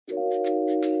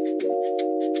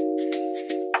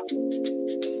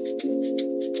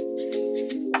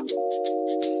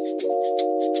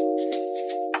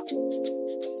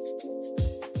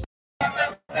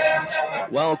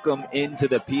welcome into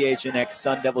the PHNX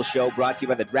Sun Devil Show, brought to you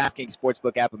by the DraftKings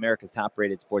Sportsbook app, America's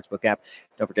top-rated sportsbook app.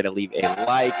 Don't forget to leave a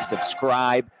like,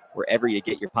 subscribe, wherever you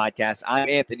get your podcasts. I'm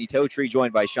Anthony Totri,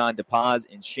 joined by Sean DePaz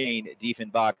and Shane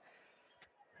Diefenbach.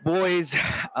 Boys,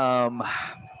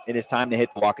 it is time to hit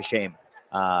the walk of shame.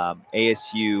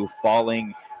 ASU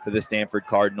falling to the Stanford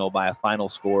Cardinal by a final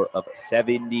score of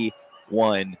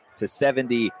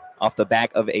 71-70 off the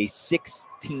back of a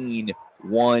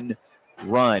 16-1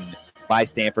 run by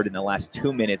Stanford in the last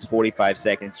 2 minutes, 45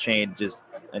 seconds. Shane, just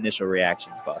initial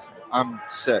reactions, boss. I'm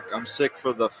sick. I'm sick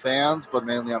for the fans, but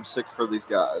mainly I'm sick for these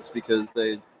guys because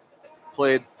they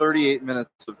played 38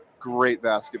 minutes of great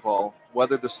basketball,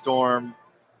 weathered the storm.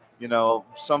 You know,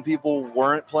 some people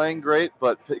weren't playing great,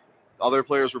 but other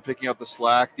players were picking up the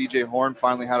slack. DJ Horn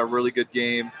finally had a really good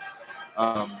game.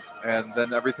 And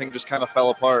then everything just kind of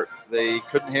fell apart. They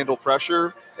couldn't handle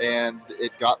pressure, and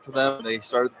it got to them. They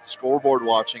started scoreboard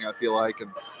watching, I feel like.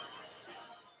 And,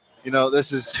 you know,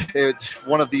 it's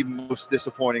one of the most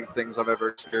disappointing things I've ever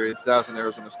experienced as an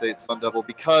Arizona State Sun Devil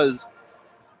because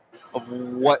of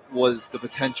what was the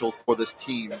potential for this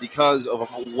team, because of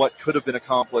what could have been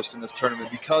accomplished in this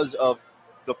tournament, because of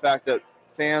the fact that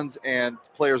fans and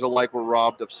players alike were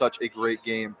robbed of such a great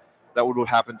game that would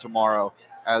happen tomorrow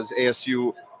as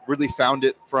ASU really found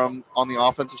it from on the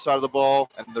offensive side of the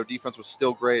ball, and their defense was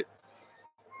still great.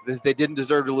 They didn't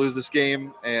deserve to lose this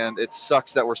game, and it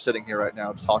sucks that we're sitting here right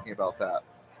now talking about that.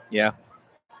 Yeah.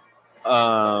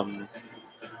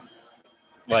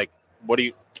 Like, what do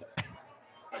you?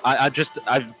 I'm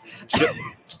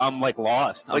like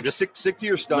lost. I'm like just sick to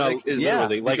your stomach. No, is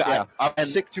literally like I'm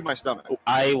sick to my stomach.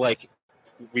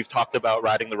 We've talked about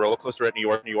riding the roller coaster at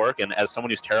New York, and as someone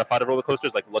who's terrified of roller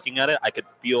coasters, like looking at it, I could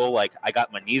feel like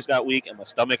my knees got weak and my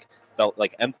stomach felt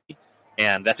like empty,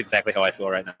 and that's exactly how I feel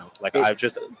right now. Like I've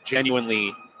just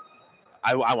genuinely,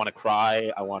 I want to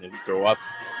cry, I want to throw up,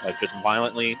 like just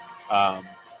violently. I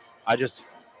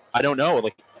don't know,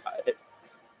 like.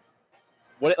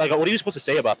 What are you supposed to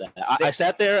say about that? I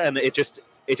sat there and it just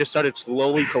started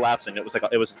slowly collapsing.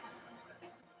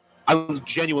 I was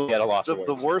genuinely at a loss.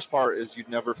 The worst part is you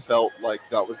never felt like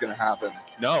that was going to happen.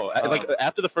 No,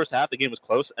 after the first half, the game was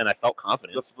close and I felt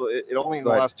confident. It only in the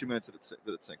last 2 minutes did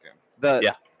it sink in.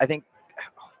 I think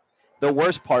the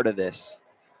worst part of this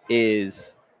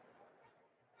is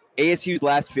ASU's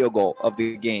last field goal of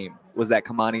the game was that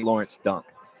Kamani Lawrence dunk.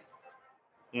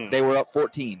 They were up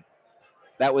 14.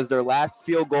 That was their last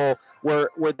field goal where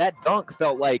that dunk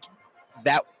felt like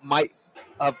that might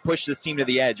have pushed this team to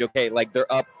the edge. Okay, like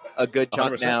they're up a good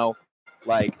chunk 100%. now.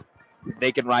 Like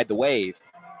they can ride the wave.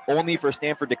 Only for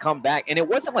Stanford to come back. And it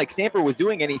wasn't like Stanford was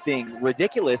doing anything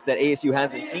ridiculous that ASU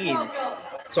hasn't seen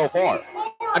so far.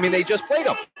 I mean, they just played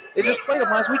them. They just played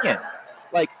them last weekend.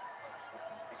 Like,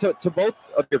 to both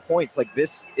of your points, like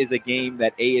this is a game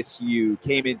that ASU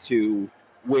came into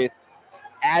with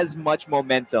as much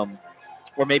momentum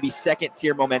or maybe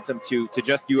second-tier momentum to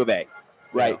just U of A,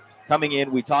 right? Yeah. Coming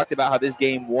in, we talked about how this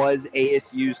game was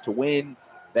ASU's to win,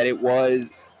 that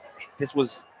this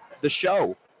was the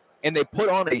show, and they put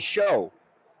on a show.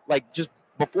 Like, just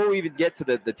before we even get to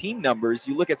the team numbers,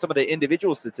 you look at some of the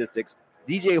individual statistics.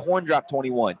 DJ Horn dropped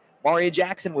 21. Mario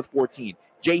Jackson with 14.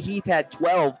 Jay Heath had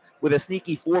 12 with a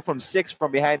sneaky 4 from 6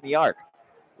 from behind the arc.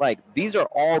 Like, these are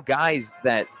all guys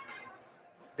that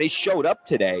they showed up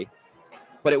today,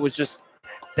 but it was just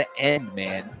the end,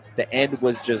 man. The end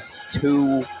was just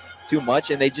too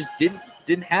much, and they just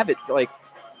didn't have it. Like,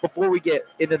 before we get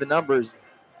into the numbers,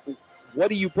 what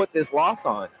do you put this loss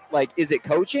on? Like, is it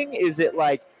coaching? Is it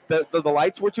like the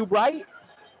lights were too bright?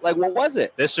 Like, what was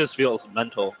it? This just feels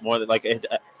mental more than like it.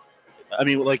 I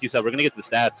mean, like you said, we're gonna get to the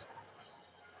stats.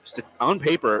 Just on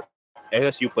paper,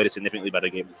 ASU played a significantly better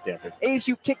game than Stanford.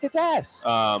 ASU kicked its ass.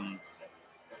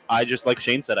 I just, like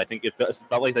Shane said, I think it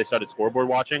felt like they started scoreboard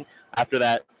watching. After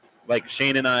that, like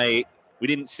Shane and I, we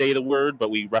didn't say the word, but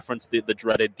we referenced the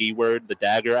dreaded D word, the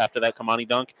dagger, after that Kamani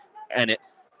dunk. And it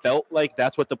felt like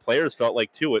that's what the players felt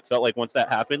like, too. It felt like once that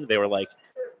happened, they were like,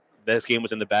 this game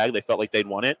was in the bag. They felt like they'd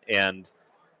won it. And,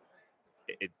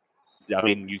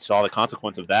 you saw the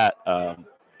consequence of that.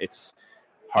 It's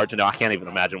hard to know. I can't even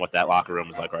imagine what that locker room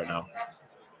is like right now.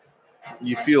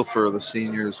 You feel for the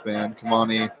seniors, man.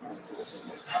 Kamani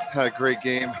had a great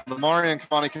game. The Mario and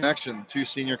Kamani connection, 2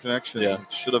 senior connection,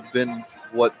 should have been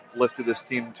what lifted this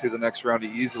team to the next round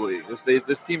easily.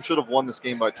 This team should have won this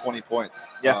game by 20 points.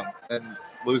 Yeah. And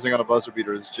losing on a buzzer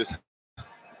beater is just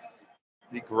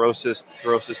the grossest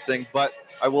thing. But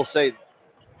I will say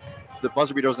the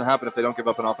buzzer beater doesn't happen if they don't give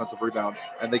up an offensive rebound,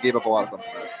 and they gave up a lot of them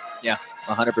tonight. Yeah.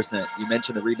 100%. You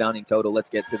mentioned the rebounding total. Let's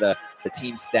get to the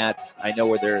team stats. I know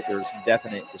where there's some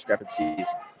definite discrepancies,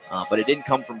 but it didn't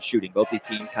come from shooting. Both these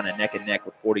teams kind of neck and neck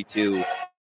with 42%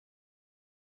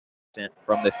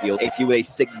 from the field. ASU a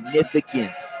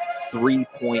significant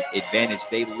 3-point advantage.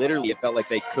 They literally, it felt like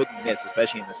they couldn't miss,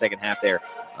 especially in the second half there.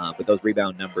 But those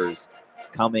rebound numbers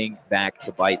coming back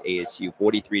to bite ASU,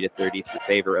 43-30 through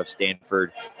favor of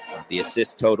Stanford. The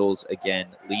assist totals, again,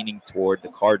 leaning toward the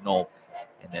Cardinal.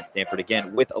 And then Stanford,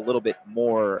 again, with a little bit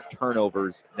more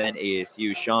turnovers than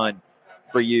ASU. Sean,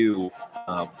 for you,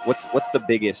 what's the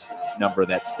biggest number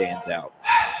that stands out?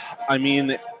 I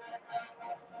mean,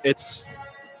 it's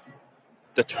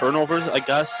the turnovers, I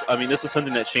guess. I mean, this is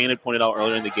something that Shane had pointed out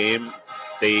earlier in the game.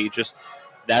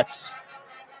 That's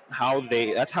how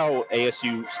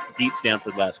ASU beat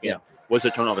Stanford last game. Was the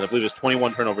turnovers. I believe it was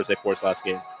 21 turnovers they forced last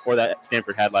game, or that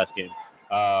Stanford had last game.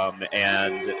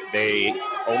 And they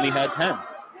only had 10.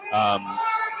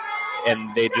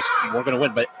 And they just weren't going to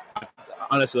win. But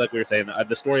honestly, like we were saying,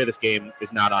 the story of this game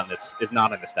is not on the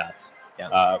stats.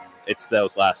 Yeah. It's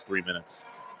those last 3 minutes.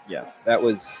 Yeah, that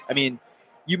was. I mean,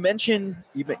 you mentioned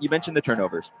the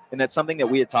turnovers, and that's something that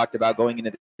we had talked about going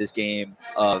into this game.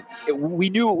 We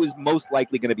knew it was most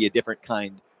likely going to be a different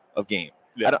kind of game.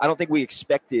 Yeah. I don't think we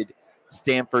expected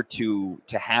Stanford to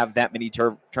have that many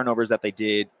turnovers that they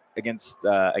did against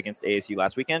ASU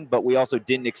last weekend, but we also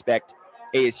didn't expect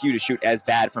ASU to shoot as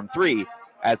bad from three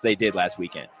as they did last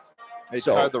weekend. They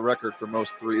tied the record for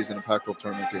most threes in a Pac-12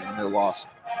 tournament game, and they lost.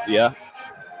 Yeah,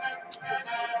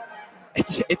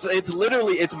 it's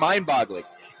literally mind-boggling.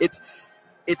 It's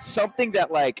something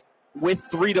that, like, with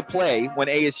 3 to play, when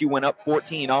ASU went up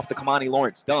 14 off the Kamani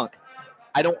Lawrence dunk,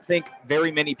 I don't think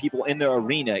very many people in the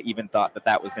arena even thought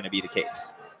that was going to be the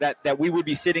case. That we would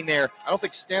be sitting there. I don't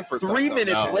think Stanford. 3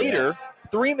 minutes later.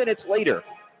 3 minutes later,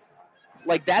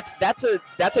 like that's a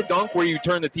dunk where you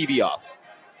turn the TV off.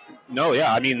 No,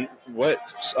 yeah. I mean, what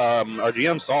our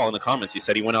GM saw in the comments, he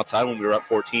said he went outside when we were up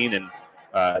 14, and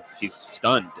he's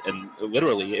stunned. And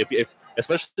literally, if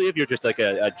especially if you're just like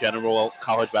a general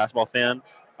college basketball fan,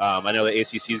 I know the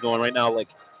ACC is going right now. Like,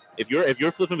 if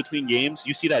you're flipping between games,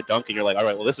 you see that dunk and you're like, all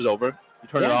right, well, this is over. You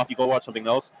turn it off, you go watch something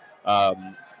else.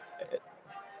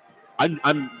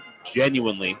 I'm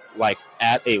genuinely, like,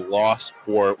 at a loss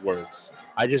for words.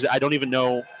 I don't even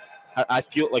know. I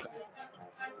feel like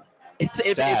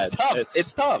it's tough.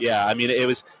 It's tough. Yeah, I mean,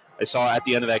 I saw at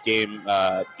the end of that game,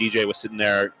 DJ was sitting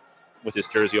there with his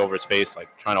jersey over his face,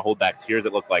 like, trying to hold back tears.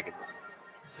 It looked like,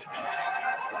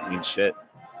 I mean, shit.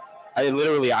 I feel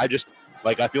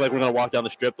like we're going to walk down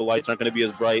the strip. The lights aren't going to be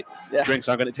as bright. Yeah. Drinks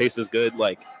aren't going to taste as good.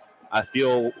 Like, I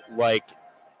feel like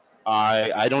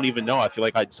I don't even know. I feel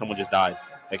like someone just died.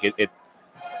 Like,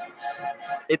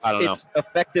 it's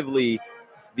effectively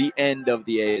the end of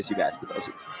the ASU basketball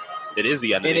season. It is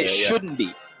the end of the season. And it shouldn't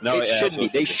be. No, it shouldn't be.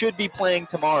 They should be playing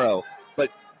tomorrow,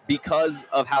 but because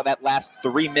of how that last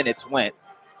 3 minutes went.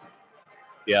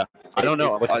 Yeah. I don't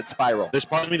know. It's spiral. There's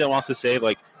part of me that wants to say,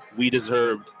 like, we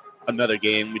deserved another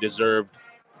game. We deserved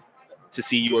to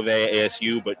see U of A,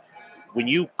 ASU, but when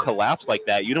you collapse like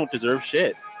that, you don't deserve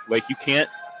shit. Like, you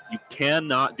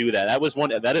cannot do that.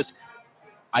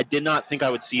 I did not think I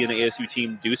would see an ASU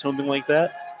team do something like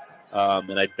that.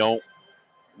 And I don't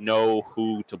know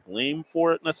who to blame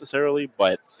for it necessarily,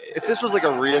 but if this was like a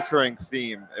reoccurring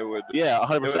theme, it would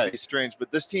 100%. It would be strange.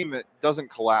 But this team, it doesn't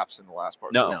collapse in the last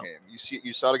part of the game.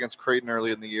 You saw it against Creighton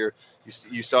early in the year.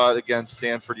 You saw it against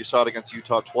Stanford. You saw it against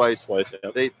Utah twice.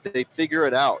 Yeah. They figure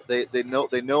it out. They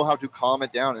know how to calm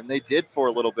it down, and they did for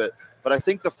a little bit. But I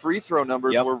think the free throw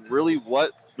numbers were really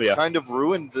what kind of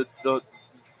ruined the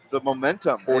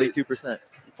momentum. 42%.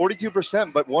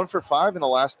 42%, but 1 for 5 in the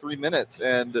last 3 minutes,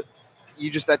 and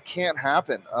that can't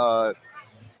happen.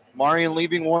 Marion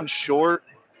leaving one short,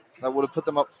 that would have put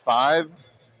them up 5.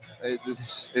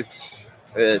 It's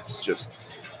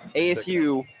just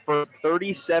ASU for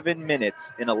 37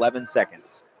 minutes and 11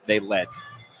 seconds. They led.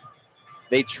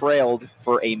 They trailed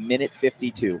for a minute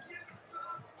 52.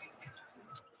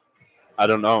 I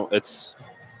don't know. It's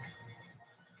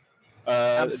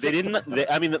they didn't.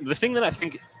 I mean, the thing that I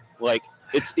think, like,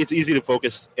 it's easy to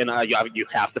focus, and you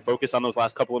have to focus on those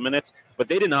last couple of minutes. But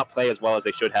they did not play as well as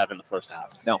they should have in the first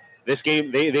half. No, this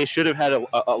game they should have had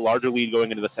a larger lead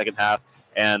going into the second half.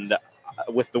 And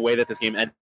with the way that this game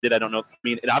ended, I don't know. I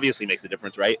mean, it obviously makes a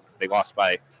difference, right? They lost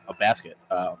by a basket,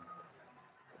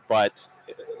 but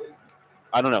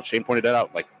I don't know. Shane pointed that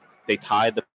out. Like, they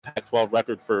tied the Pac-12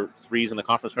 record for threes in the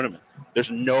conference tournament.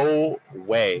 There's no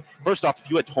way. First off, if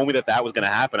you had told me that was going to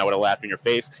happen, I would have laughed in your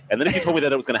face. And then if you told me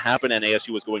that it was going to happen and ASU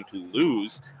was going to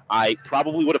lose, I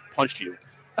probably would have punched you.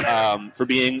 for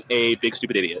being a big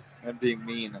stupid idiot And being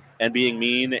mean.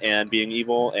 and being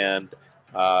evil and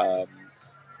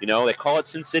they call it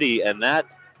Sin City, and that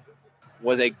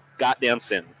was a goddamn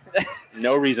sin.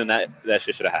 No reason that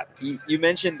shit should have happened. You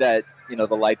mentioned that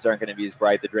the lights aren't going to be as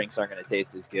bright, the drinks aren't going to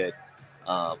taste as good.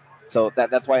 So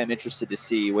that's why I'm interested to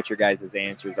see what your guys'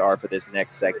 answers are for this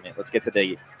next segment. Let's get to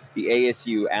the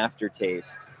ASU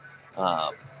aftertaste.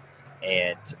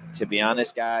 And to be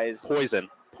honest, guys,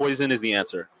 Poison is the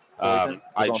answer. Poison?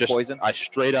 Poison? I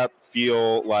straight up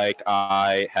feel like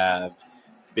I have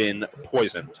been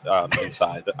poisoned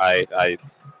inside.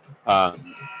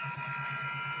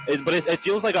 It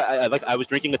feels like I was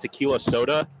drinking a tequila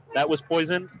soda that was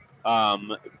poisoned.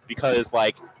 Because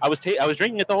I was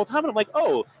drinking it the whole time, and I'm like,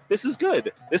 oh, this is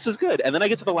good, and then I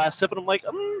get to the last sip, and I'm like,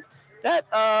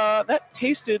 that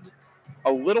tasted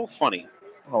a little funny.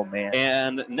 Oh man!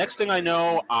 And next thing I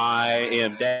know, I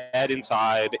am dead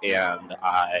inside, and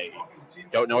I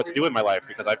don't know what to do in my life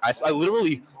because I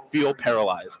literally feel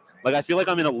paralyzed. Like I feel like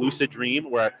I'm in a lucid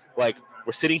dream where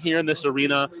we're sitting here in this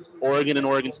arena. Oregon and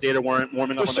Oregon State are warming up on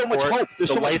the court. There's so much hope.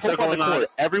 The lights are going on.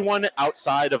 Everyone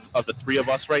outside of the three of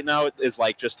us right now is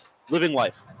just living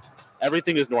life.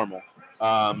 Everything is normal.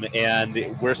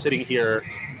 And we're sitting here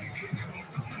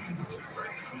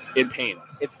in pain.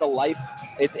 It's the life.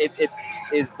 It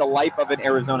is the life of an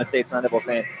Arizona State Sun Devil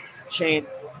fan. Shane,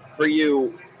 for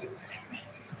you,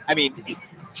 I mean,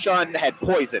 Sean had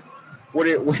poison. What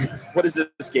does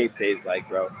this game taste like,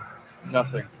 bro?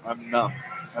 Nothing. I'm numb.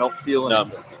 I don't feel Numb.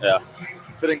 anything. Yeah.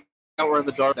 Fitting out, we're in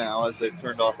the dark now as they've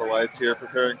turned off the lights here,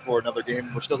 preparing for another game,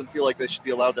 which doesn't feel like they should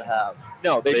be allowed to have.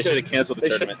 No, They should have canceled the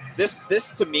tournament. This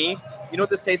to me, you know what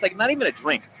this tastes like? Not even a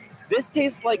drink. This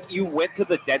tastes like you went to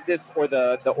the dentist or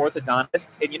the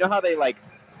orthodontist, and you know how they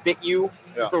fit you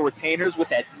for retainers with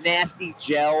that nasty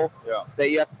gel that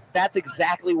you have. That's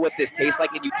exactly what this tastes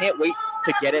like, and you can't wait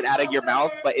to get it out of your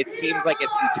mouth, but it seems like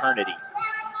it's eternity.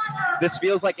 This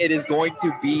feels like it is going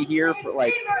to be here for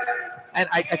and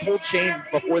I told Shane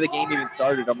before the game even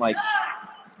started, I'm like,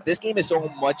 this game is so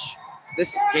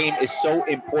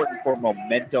important for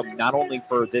momentum, not only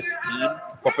for this team,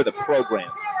 but for the program.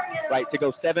 Right, to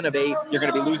go 7 of 8, you're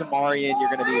going to be losing Marion, you're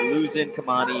going to be losing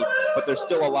Kamani, but there's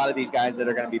still a lot of these guys that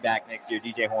are going to be back next year.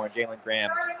 DJ Horn, Jalen Graham,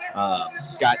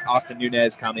 got Austin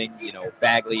Nunez coming,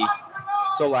 Bagley.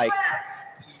 So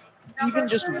even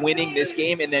just winning this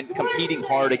game and then competing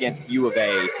hard against U of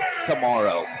A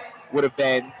tomorrow would have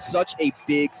been such a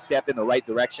big step in the right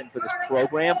direction for this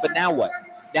program. But now what?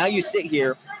 Now you sit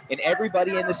here and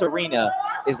everybody in this arena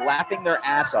is laughing their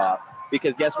ass off.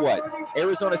 Because guess what?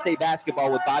 Arizona State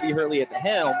basketball with Bobby Hurley at the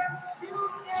helm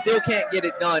still can't get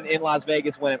it done in Las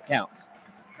Vegas when it counts.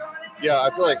 Yeah, I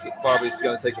feel like Bobby's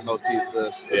going to take the most heat for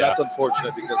this. And that's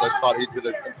unfortunate because I thought he did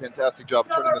a fantastic job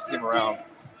of turning this team around.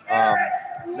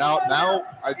 Now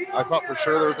I thought for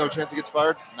sure there was no chance he gets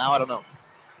fired. Now I don't know.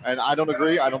 And I don't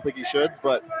agree. I don't think he should.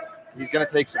 But he's going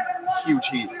to take some huge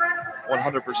heat,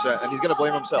 100%. And he's going to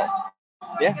blame himself.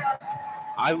 Yeah.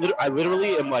 I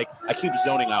literally am I keep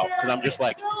zoning out because I'm just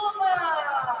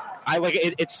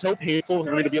it's so painful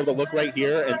for me to be able to look right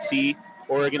here and see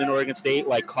Oregon and Oregon State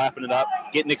clapping it up,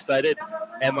 getting excited,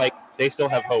 and they still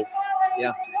have hope.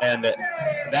 Yeah. And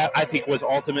that I think was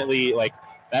ultimately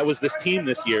that was this team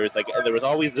this year. It's there was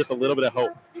always just a little bit of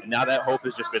hope, and now that hope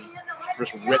has just been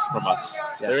ripped from us.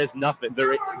 Yeah. There is nothing.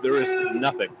 There is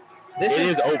nothing. It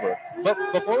is over. But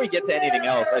before we get to anything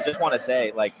else, I just want to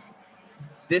say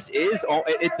this is all.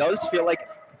 It does feel like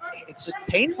it's just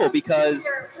painful because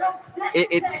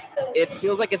it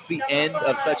feels like it's the end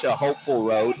of such a hopeful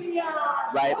road,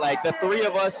 right? The three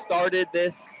of us started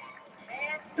this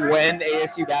when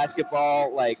ASU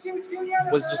basketball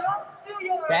was just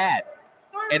bad,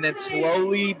 and then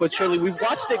slowly but surely we've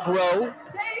watched it grow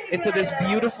into this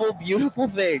beautiful, beautiful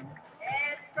thing,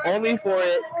 only for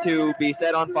it to be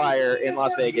set on fire in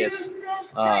Las Vegas.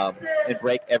 And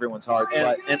break everyone's hearts.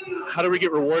 And how do we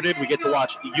get rewarded? We get to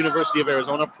watch University of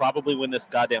Arizona probably win this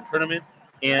goddamn tournament,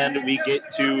 and we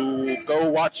get to go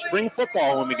watch spring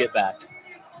football when we get back.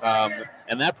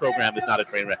 And that program is not a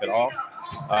train wreck at all.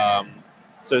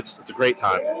 So it's a great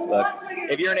time. Look,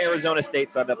 if you're an Arizona State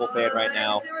Sun Devil fan right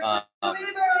now,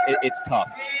 it's tough.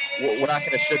 We're not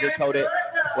going to sugarcoat it.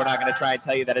 We're not going to try and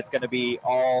tell you that it's going to be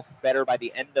all better by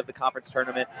the end of the conference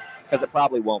tournament, because it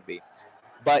probably won't be.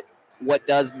 But what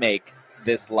does make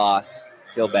this loss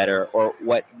feel better, or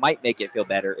what might make it feel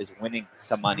better, is winning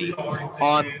some money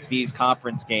on these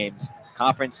conference games.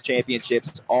 Conference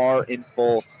championships are in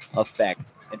full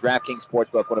effect. And DraftKings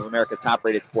Sportsbook, one of America's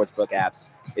top-rated sportsbook apps,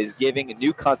 is giving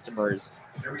new customers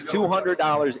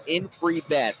 $200 in free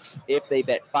bets if they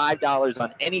bet $5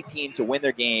 on any team to win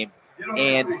their game,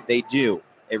 and they do.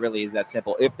 It really is that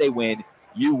simple. If they win,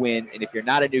 you win. And if you're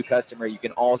not a new customer, you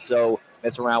can also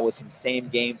mess around with some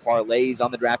same-game parlays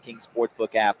on the DraftKings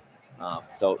Sportsbook app.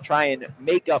 So try and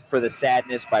make up for the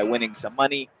sadness by winning some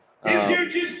money.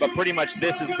 But pretty much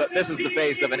this is the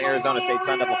face of an Arizona State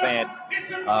Sun Devil fan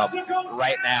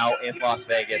right now in Las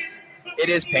Vegas. It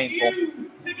is painful.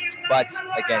 But,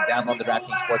 again, download the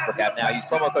DraftKings Sportsbook app now. Use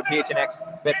promo code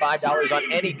PHNX. Bet $5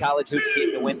 on any college hoops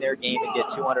team to win their game and get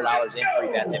 $200 in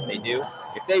free bets if they do.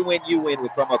 If they win, you win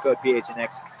with promo code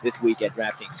PHNX this week at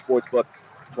DraftKings Sportsbook.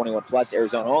 21 plus,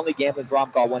 Arizona only. Gambling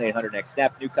problem, call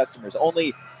 1-800-NEXT-STEP. New customers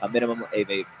only. A minimum of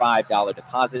a $5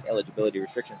 deposit. Eligibility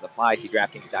restrictions apply. See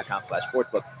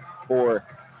DraftKings.com/sportsbook for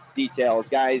details.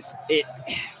 Guys,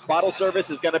 bottle service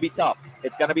is going to be tough.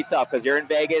 It's going to be tough because you're in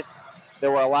Vegas. There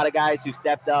were a lot of guys who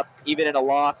stepped up, even in a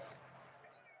loss.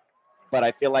 But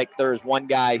I feel like there's one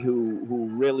guy who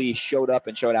really showed up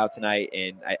and showed out tonight,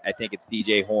 and I think it's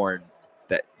DJ Horn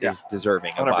that is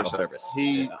deserving of 100%. bottle service.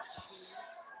 He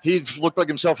looked like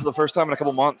himself for the first time in a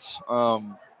couple months.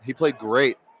 He played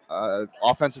great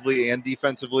offensively and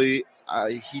defensively.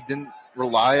 He didn't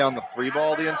rely on the free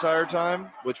ball the entire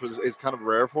time, which is kind of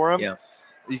rare for him. Yeah.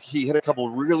 He hit a couple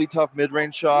really tough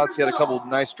mid-range shots. He had a couple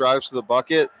nice drives to the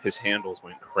bucket. His handles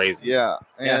went crazy. Yeah,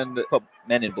 and put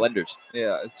men in blenders.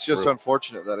 Yeah, it's just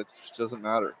unfortunate that it just doesn't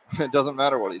matter. It doesn't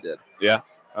matter what he did. Yeah.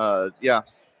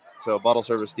 So bottle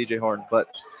service, DJ Horn.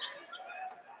 But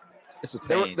this is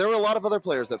there were a lot of other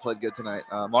players that played good tonight.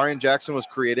 Marion Jackson was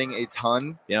creating a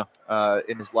ton. Yeah.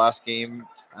 In his last game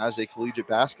as a collegiate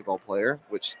basketball player,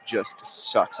 which just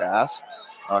sucks ass.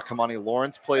 Kamani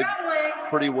Lawrence played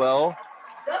pretty well.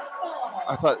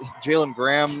 I thought Jalen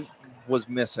Graham was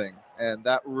missing, and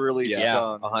that really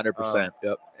stung. 100%.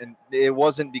 Yep. And it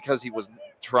wasn't because he was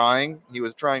trying. He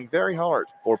was trying very hard.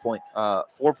 4 points.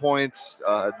 4 points,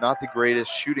 not the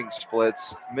greatest shooting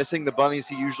splits, missing the bunnies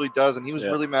he usually does, and he was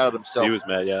really mad at himself. He was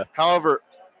mad, yeah. However,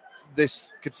 this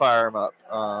could fire him up.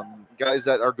 Guys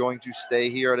that are going to stay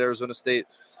here at Arizona State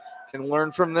can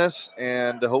learn from this,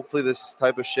 and hopefully this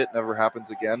type of shit never happens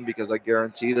again, because I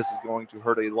guarantee this is going to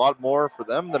hurt a lot more for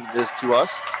them than it is to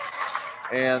us.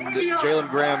 And Jalen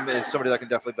Graham is somebody that can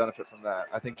definitely benefit from that.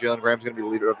 I think Jalen Graham's going to be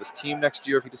the leader of this team next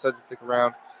year if he decides to stick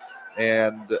around.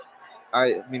 And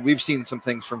I mean, we've seen some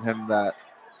things from him that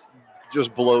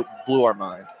just blew our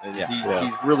mind. And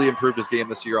he's really improved his game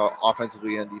this year,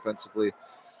 offensively and defensively.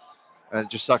 And it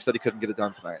just sucks that he couldn't get it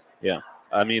done tonight. Yeah,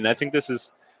 I mean, I think this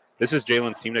is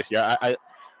Jalen's team next year. I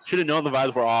should have known the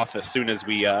vibes were off as soon as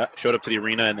we showed up to the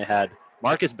arena and they had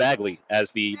Marcus Bagley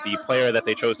as the player that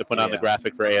they chose to put on the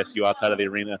graphic for ASU outside of the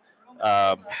arena.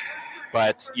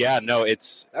 But yeah, no,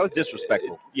 that was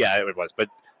disrespectful. It was. But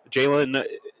Jalen,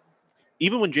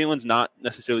 even when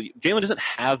Jalen doesn't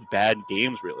have bad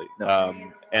games really.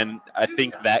 No. And I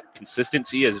think that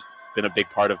consistency has been a big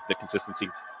part of the consistency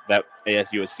that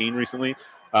ASU has seen recently.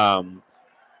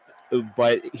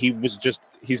 But he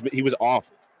was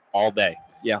off all day.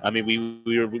 Yeah, I mean,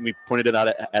 we pointed it out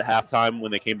at halftime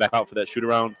when they came back out for that shoot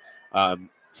around.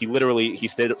 He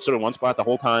stayed sort of one spot the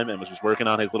whole time and was just working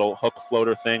on his little hook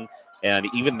floater thing, and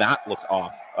even that looked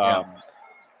off.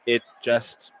 It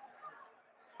just,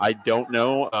 I don't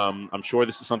know. I'm sure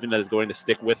this is something that is going to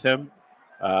stick with him,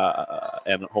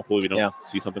 and hopefully we don't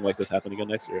see something like this happen again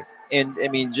next year. And I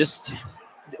mean,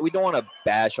 we don't want to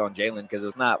bash on Jalen because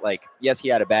it's not like, yes, he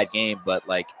had a bad game, but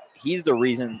like, he's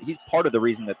part of the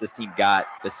reason that this team got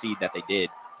the seed that they did.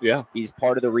 Yeah. He's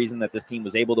part of the reason that this team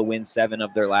was able to win 7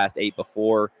 of their last 8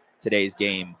 before today's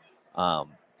game.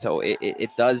 So it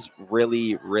does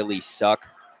really, really suck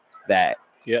that,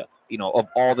 of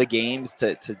all the games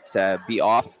to be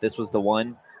off, this was the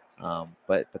one.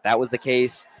 But that was the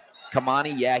case.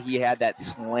 Kamani, he had that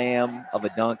slam of a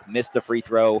dunk, missed the free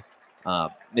throw,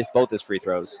 missed both his free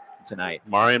throws tonight.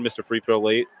 Marion missed a free throw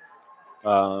late.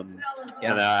 And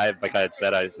like I had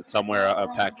said, I said somewhere a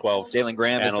Pac-12 Jalen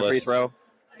Graham missed a free throw.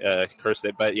 Cursed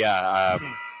it, but I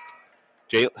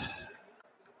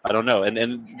don't know.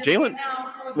 And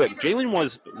Jalen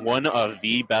was one of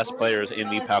the best players in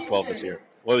the Pac-12 this year.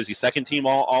 What was he? Second team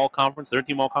all conference, third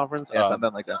team all conference? Yeah,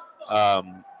 something like that.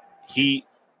 He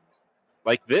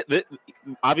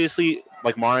obviously,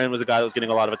 like, Marion was a guy that was getting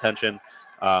a lot of attention.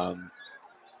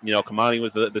 Kamani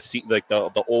was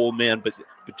the old man, but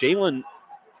Jalen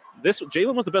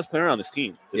was the best player on this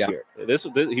team this year.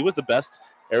 He was the best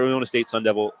Arizona State Sun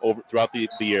Devil throughout the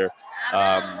year,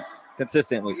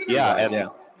 consistently.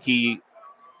 He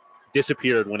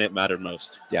disappeared when it mattered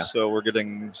most. Yeah. So we're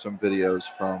getting some videos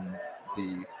from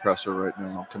the presser right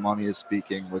now. Kamani is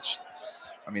speaking, which,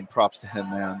 I mean, props to him,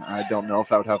 man. I don't know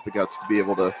if I would have the guts to be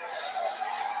able to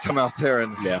come out there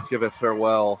and give it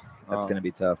farewell. That's going to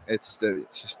be tough. It's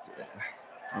just,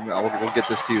 we'll get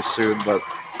this to you soon, but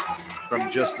from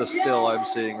just the still I'm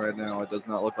seeing right now, it does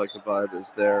not look like the vibe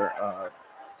is there.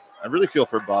 I really feel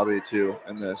for Bobby too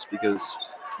in this because,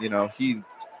 you know, he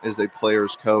is a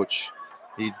player's coach.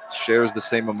 He shares the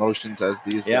same emotions as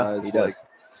these guys. He does.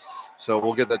 So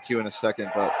we'll get that to you in a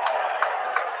second, but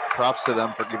props to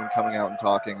them for even coming out and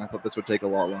talking. I thought this would take a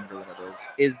lot longer than it is.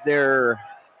 Is there?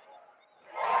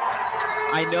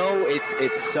 I know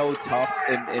it's so tough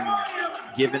in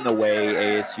given the way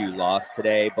ASU lost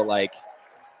today, but like,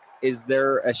 is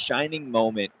there a shining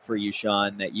moment for you,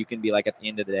 Sean, that you can be like at the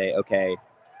end of the day, okay,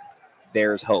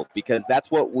 there's hope? Because that's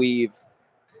what we've,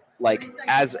 like,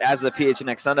 as a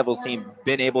PHNX Sun Devils team,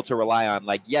 been able to rely on.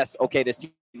 Like, yes, okay, this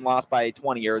team lost by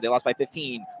 20 or they lost by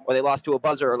 15 or they lost to a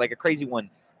buzzer or like a crazy one,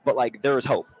 but like there was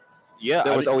hope. Yeah,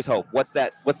 there was always hope. What's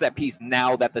that piece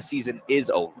now that the season is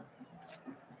over?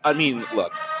 I mean,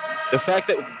 look, the fact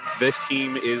that this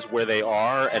team is where they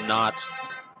are and not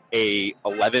a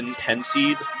 11, 10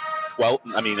 seed, 12.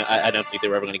 I mean, I don't think they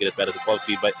were ever going to get as bad as a 12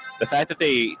 seed, but the fact that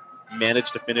they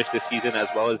managed to finish this season as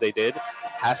well as they did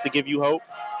has to give you hope.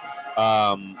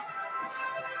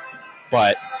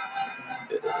 But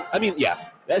I mean, yeah,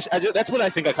 that's what I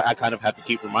think I kind of have to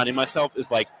keep reminding myself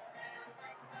is like,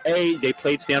 they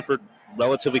played Stanford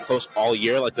relatively close all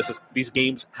year. Like these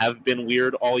games have been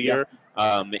weird all year.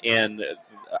 And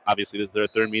obviously this is their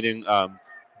third meeting.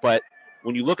 But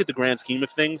when you look at the grand scheme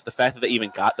of things, the fact that they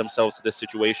even got themselves to this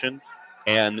situation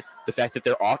and the fact that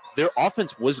their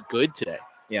offense was good today.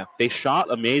 Yeah. They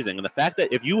shot amazing. And the fact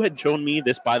that if you had shown me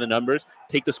this by the numbers,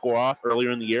 take the score off earlier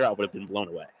in the year, I would have been blown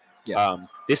away. Yeah.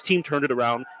 This team turned it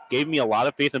around, gave me a lot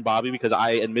of faith in Bobby because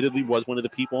I admittedly was one of the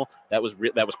people that was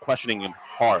questioning him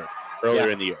hard earlier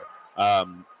in the year.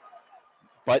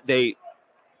 But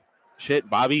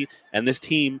Bobby and this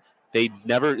team, they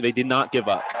did not give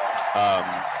up.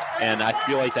 And I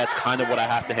feel like that's kind of what I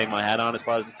have to hang my hat on as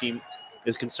far as this team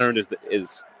is concerned is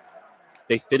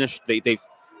they finished,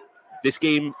 this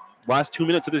game, last 2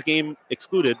 minutes of this game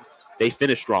excluded, they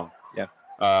finished strong. Yeah.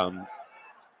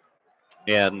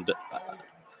 And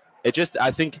it just,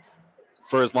 I think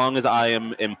for as long as I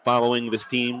am following this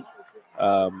team,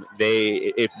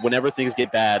 whenever things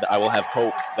get bad, I will have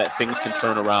hope that things can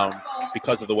turn around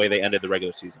because of the way they ended the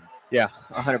regular season. Yeah,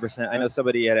 100%. I know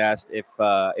somebody had asked if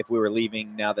we were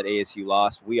leaving now that ASU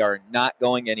lost. We are not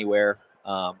going anywhere.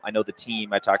 I know the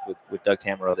team, I talked with Doug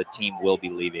Tamaro, the team will be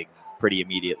leaving pretty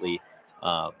immediately.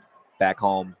 Back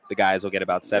home, the guys will get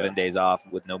about 7 days off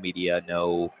with no media,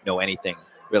 no anything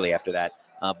really after that.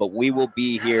 But we will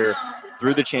be here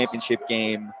through the championship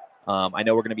game. I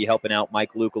know we're going to be helping out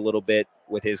Mike Luke a little bit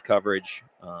with his coverage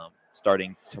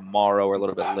starting tomorrow or a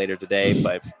little bit later today,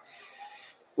 but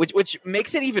which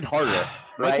makes it even harder.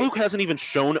 Right? Mike Luke hasn't even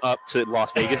shown up to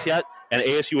Las Vegas yet, and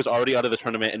ASU is already out of the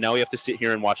tournament, and now we have to sit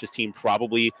here and watch his team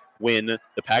probably win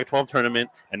the Pac-12 tournament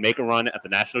and make a run at the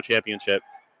national championship.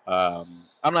 I'm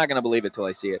not going to believe it till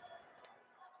I see it.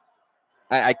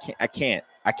 I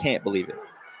can't believe it.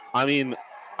 I mean,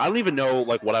 I don't even know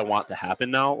like what I want to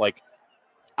happen now. Like,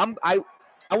 I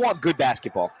want good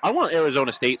basketball. I want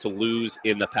Arizona State to lose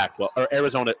in the Pac-12 or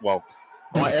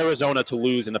I want Arizona to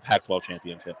lose in the Pac-12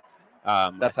 championship.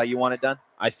 That's how you want it done?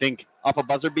 I think off a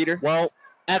buzzer beater. Well,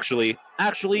 actually,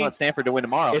 you want Stanford to win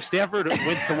tomorrow. If Stanford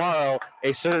wins tomorrow,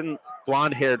 a certain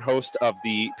blonde-haired host of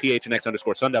the PHNX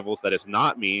 _ Sun Devils that is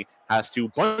not me has to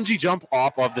bungee jump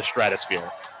off of the stratosphere.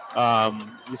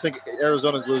 You think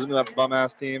Arizona's losing to that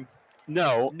bum-ass team?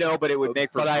 No, but it would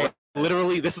make for. But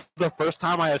literally, this is the first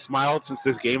time I have smiled since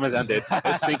this game has ended.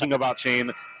 Is thinking about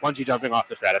Shane bungee jumping off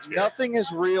the stratosphere. Nothing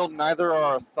is real. Neither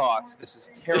are our thoughts. This is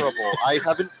terrible. I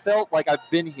haven't felt like I've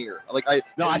been here. I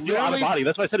feel out of body.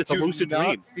 That's why I said it's a lucid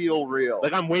dream. Feel real.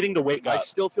 Like I'm waiting to wake up. I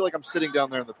still feel like I'm sitting down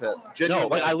there in the pit. Genuinely.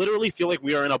 No, like I literally feel like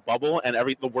we are in a bubble and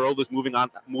the world is moving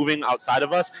outside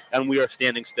of us, and we are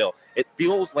standing still. It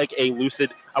feels like a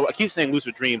lucid. I keep saying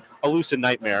lucid dream, a lucid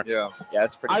nightmare. Yeah,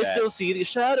 that's pretty bad. I still see the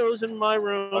shadows in my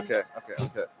room. Okay.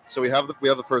 So we have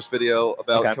the first video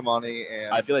about Kamani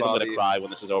and I feel like Bobby I'm gonna cry when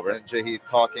this is over. And Jaheith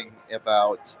talking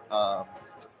about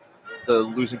the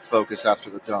losing focus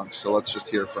after the dunk. So let's just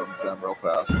hear from them real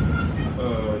fast.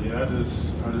 I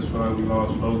just feel like we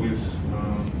lost focus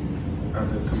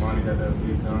after Kamani got that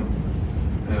big dunk,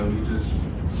 and we just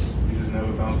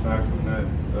never bounced back from that.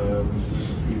 It was just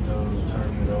a free throws,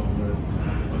 turning it over,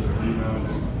 was a rebound,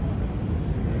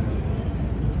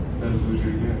 and then lose it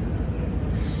again.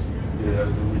 Yeah,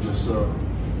 we just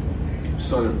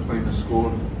started playing the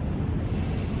score,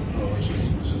 It's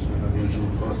just been unusual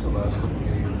for us the last couple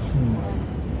games.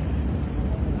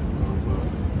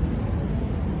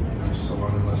 But just a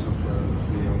learning lesson for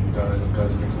young guys and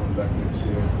guys that are coming back next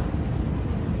year.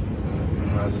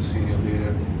 As a senior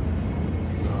leader,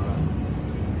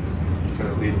 kind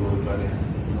of lead a little better.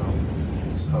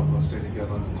 Just help us stay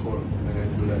together on the court. I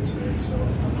didn't do that today, so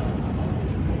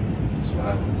that's what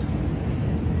happens.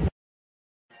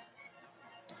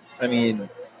 I mean,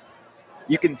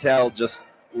 you can tell just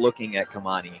looking at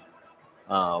Kamani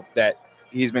that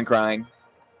he's been crying.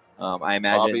 I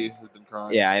imagine Bobby has been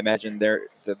crying. Yeah, I imagine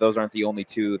those aren't the only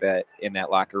two that in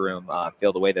that locker room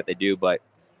feel the way that they do, but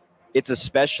it's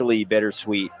especially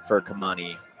bittersweet for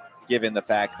Kamani, given the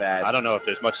fact that I don't know if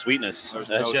there's much sweetness. There's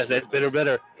That's no just it's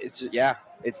bitter.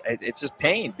 it's just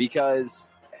pain because,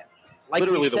 like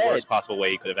Literally we the said, worst possible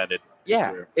way he could have ended. his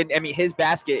Yeah, career. and I mean his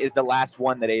basket is the last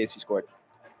one that ASU scored,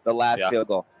 the last Yeah. field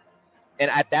goal, and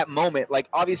at that moment, like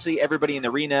obviously everybody in the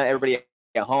arena, everybody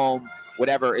at home,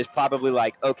 whatever, is probably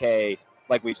like, okay,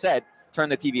 like we've said, turn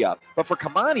the TV off. But for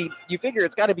Kamani, you figure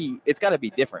it's got to be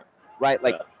different, right?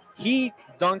 Like he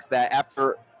dunks that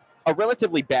after a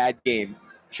relatively bad game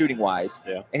shooting wise,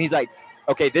 and he's like,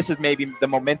 okay, this is maybe the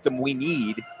momentum we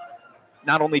need,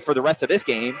 not only for the rest of this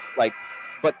game, but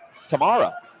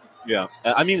tomorrow. Yeah.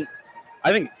 I mean,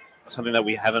 I think something that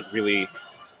we haven't really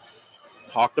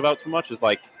talked about too much is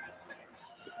like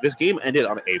this game ended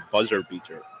on a buzzer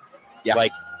beater. Yeah.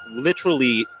 Like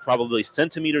literally probably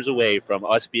centimeters away from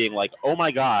us being like, oh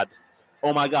my God,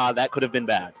 that could have been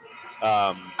bad.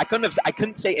 I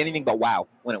couldn't say anything but wow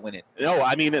when it went in. No,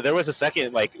 I mean, there was a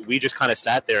second, like, we just kind of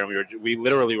sat there and we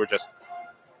literally were just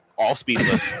all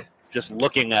speechless, just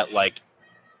looking at, like,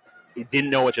 we didn't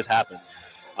know what just happened.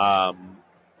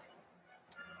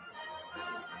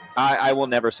 I will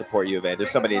never support U of A. There's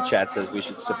somebody in chat says we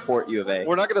should support U of A.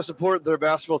 We're not going to support their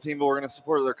basketball team, but we're going to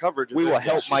support their coverage. We will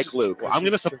help Mike Luke. I'm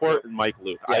going to support Mike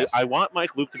Luke. Yes. I want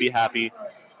Mike Luke to be happy.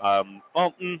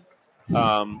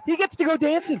 He gets to go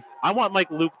dancing. I want Mike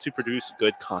Luke to produce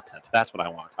good content. That's what I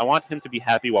want. I want him to be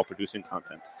happy while producing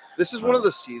content. This is one of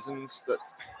the seasons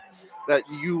that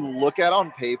you look at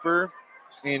on paper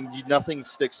and nothing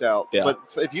sticks out. Yeah. But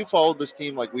if you followed this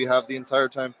team like we have the entire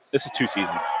time, This is 2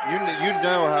 seasons. you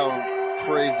know how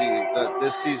crazy that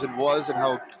this season was and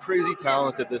how crazy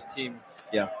talented this team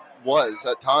was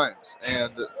at times.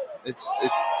 And it's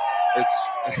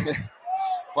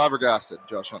flabbergasted,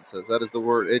 Josh Hunt says. That is the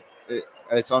word.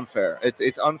 It's unfair.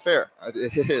 It's unfair.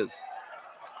 It is.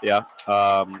 Yeah.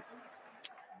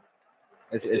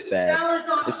 It's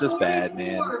bad. It's just bad,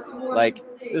 man. Like,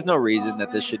 there's no reason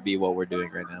that this should be what we're doing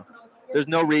right now. There's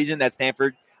no reason that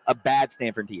Stanford, a bad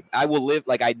Stanford team. I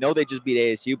know they just beat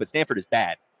ASU, but Stanford is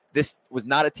bad. This was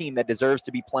not a team that deserves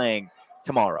to be playing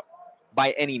tomorrow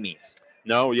by any means.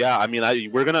 No, yeah. I mean, I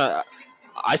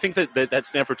think that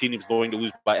Stanford team is going to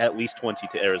lose by at least 20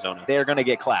 to Arizona. They're going to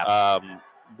get clapped.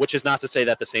 Which is not to say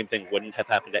that the same thing wouldn't have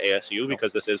happened to ASU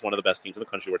because this is one of the best teams in the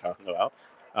country we're talking about.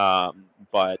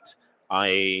 But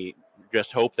I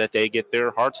just hope that they get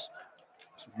their hearts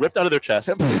ripped out of their chest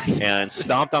and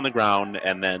stomped on the ground,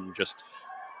 and then just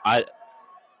we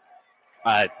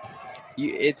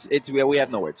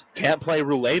have no words. Can't play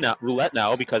roulette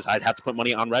now because I'd have to put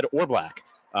money on red or black,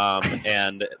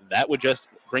 and that would just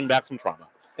bring back some trauma.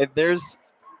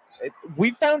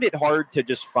 We found it hard to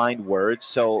just find words,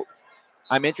 so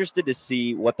I'm interested to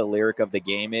see what the lyric of the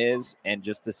game is, and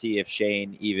just to see if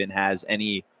Shane even has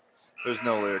any. There's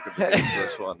no lyric of the game for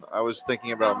this one. I was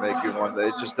thinking about making one that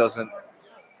it just doesn't.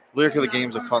 Lyric of the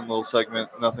game's a fun little segment.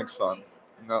 Nothing's fun.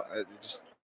 No,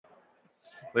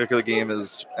 lyric of the game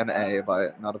is an A,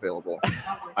 but not available.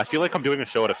 I feel like I'm doing a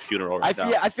show at a funeral right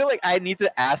now. I feel like I need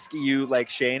to ask you, like,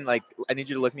 Shane, like, I need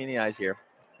you to look me in the eyes here,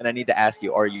 and I need to ask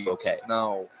you, are you okay?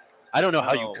 No. I don't know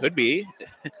how you could be,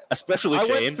 especially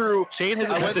Shane. Shane has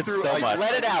invested so much.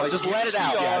 Let it out. Just let it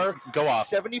out. Yeah, go off.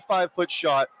 75-foot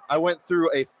shot. I went through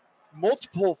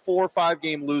multiple 4 or 5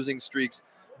 game losing streaks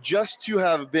just to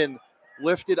have been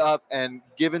lifted up and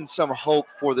given some hope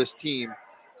for this team,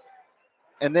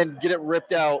 and then get it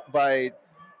ripped out by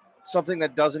something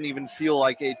that doesn't even feel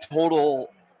like a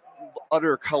total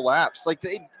utter collapse. Like,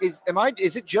 is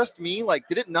it just me? Like,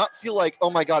 did it not feel like, oh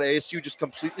my God, ASU just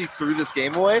completely threw this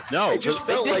game away? No, it just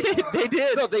felt like they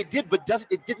did. No, they did, but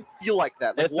it didn't feel like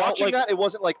that. Like, watching that, it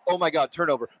wasn't like, oh my God,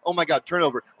 turnover. Oh my God,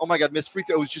 turnover. Oh my God, missed free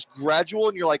throw. It was just gradual,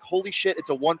 and you're like, holy shit, it's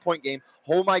a 1-point game.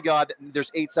 Oh my God,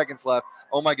 there's 8 seconds left.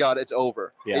 Oh my God, it's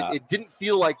over. Yeah. It didn't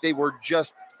feel like they were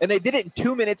just. And they did it in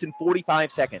 2 minutes and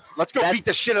 45 seconds. Let's go beat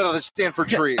the shit out of the Stanford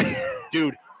tree.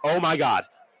 Dude, oh my God.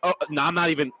 Oh, no, I'm not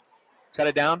even. Cut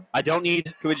it down. I don't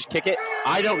need. Can we just kick it?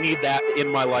 I don't need that in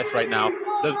my life right now.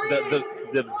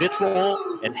 the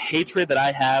vitriol and hatred that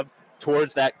I have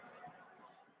towards that.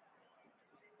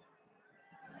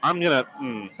 I'm gonna.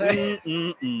 I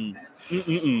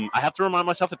have to remind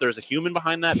myself that there's a human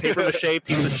behind that paper mache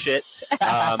piece of shit,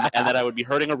 and that I would be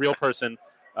hurting a real person.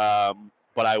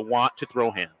 But I want to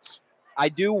throw hands. I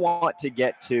do want to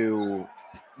get to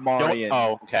Marian.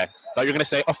 Oh, okay. Thought you were gonna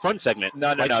say a fun segment.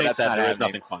 No, Like Shane that's said, not there is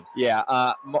happening. nothing fun.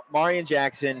 Yeah, Marian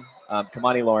Jackson,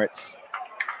 Kamani Lawrence.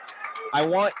 I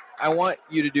want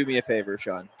you to do me a favor,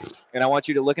 Sean, and I want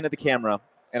you to look into the camera,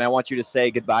 and I want you to say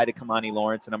goodbye to Kamani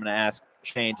Lawrence, and I'm going to ask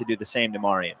Shane to do the same to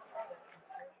Marian.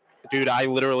 Dude, I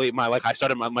literally my lips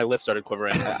started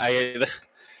quivering. I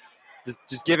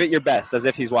Just give it your best, as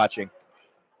if he's watching.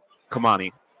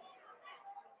 Kamani.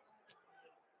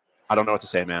 I don't know what to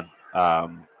say, man.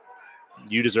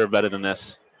 You deserve better than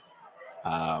this.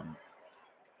 We're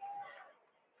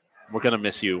gonna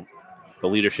miss you, the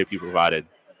leadership you provided,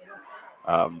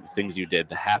 the things you did,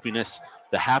 the happiness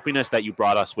that you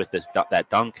brought us with that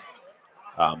dunk.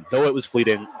 Though it was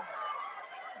fleeting.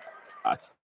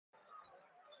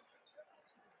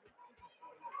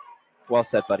 Well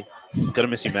said, buddy. I'm gonna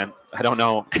miss you, man. I don't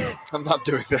know. I'm not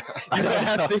doing that. I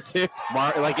don't know.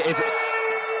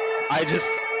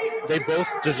 They both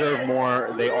deserve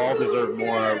more. They all deserve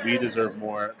more. We deserve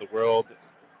more. The world.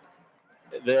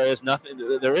 There is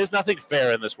nothing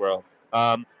fair in this world.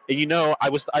 And I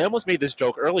almost made this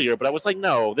joke earlier, but I was like,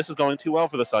 no, this is going too well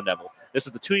for the Sun Devils. This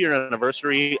is the 2-year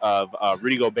anniversary of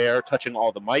Rudy Gobert touching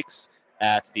all the mics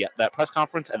at that press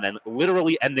conference and then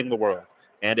literally ending the world.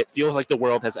 And it feels like the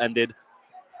world has ended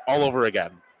all over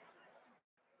again.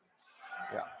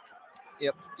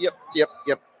 Yep. You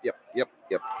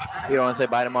don't want to say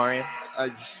bye to Marian? I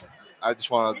just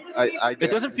want to.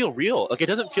 It doesn't feel real. Like it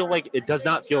does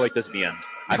not feel like this is the end.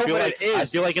 I No, feel but like it is. I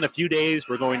feel like in a few days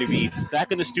we're going to be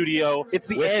back in the studio. It's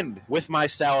the end. With my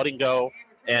salad and go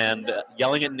and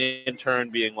yelling at an intern,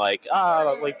 being like,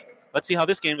 let's see how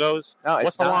this game goes. No, it's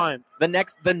What's the not. line? The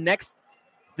next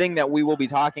thing that we will be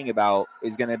talking about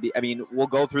is going to be. I mean, we'll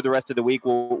go through the rest of the week.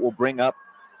 We'll bring up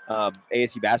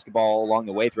ASU basketball along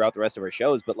the way throughout the rest of our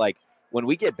shows. But like when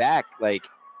we get back, like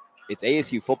it's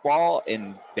ASU football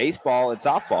and baseball and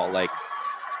softball. Like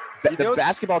the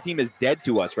basketball team is dead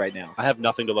to us right now. I have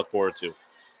nothing to look forward to.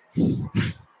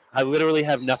 I literally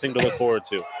have nothing to look forward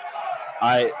to.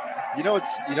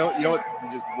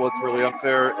 What's really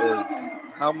unfair is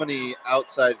how many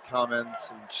outside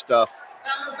comments and stuff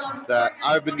that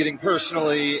I've been getting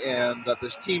personally and that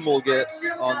this team will get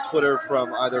on Twitter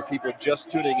from either people just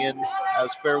tuning in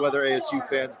as Fairweather ASU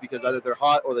fans because either they're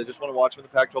hot or they just want to watch from the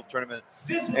Pac-12 tournament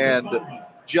and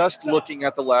just looking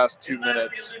at the last 2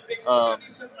 minutes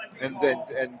and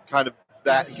kind of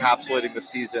that encapsulating the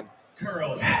season.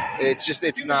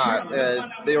 It's not.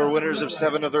 They were winners of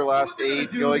 7 of their last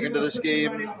 8 going into this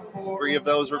game. 3 of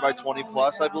those were by 20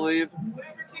 plus, I believe.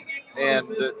 And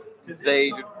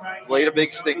they laid a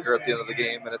big stinker at the end of the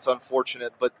game, and it's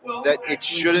unfortunate, but that it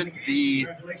shouldn't be.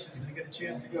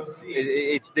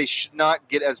 They should not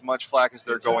get as much flack as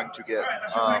they're going to get,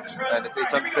 and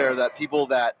it's unfair that people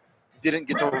that didn't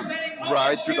get to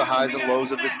ride through the highs and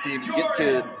lows of this team get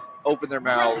to open their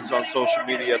mouths on social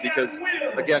media because,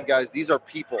 again, guys, these are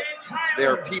people. They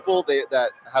are people that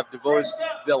have devoted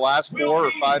the last 4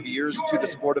 or 5 years to the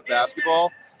sport of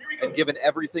basketball and given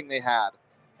everything they had.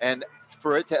 And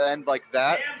for it to end like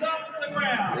that,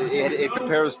 it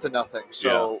compares to nothing.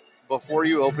 So before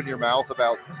you open your mouth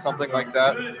about something like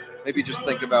that, maybe just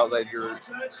think about that you're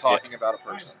talking about a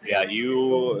person. Yeah,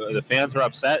 the fans are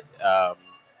upset.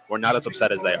 We're not as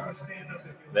upset as they are.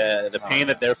 The pain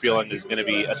that they're feeling is going to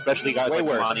be, especially guys like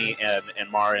Imani and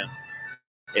Marian,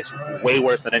 it's way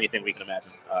worse than anything we can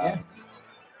imagine.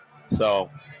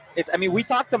 So, we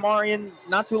talked to Marian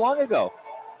not too long ago,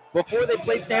 before they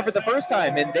played Stanford the first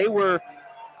time, and they were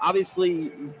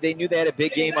obviously they knew they had a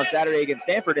big game on Saturday against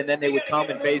Stanford, and then they would come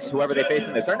and face whoever they faced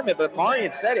in the tournament. But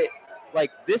Marian said it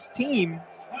like this team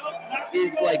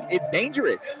is like it's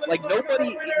dangerous. Like nobody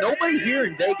here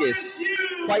in Vegas,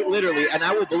 quite literally, and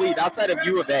I will believe outside of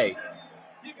U of A,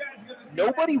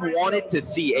 nobody wanted to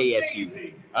see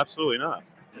ASU. Absolutely not.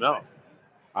 No.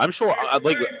 I'm sure.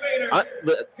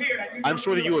 I'm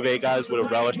sure the U of A guys would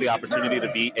have relished the opportunity to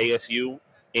beat ASU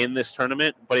in this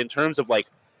tournament, but in terms of like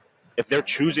if they're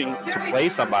choosing to play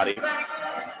somebody,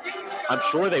 I'm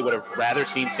sure they would have rather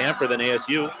seen Stanford than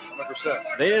ASU.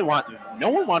 100%. No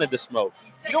one wanted to smoke.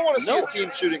 You don't want to see a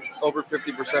team shooting over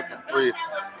 50% from 3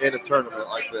 in a tournament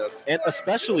like this. And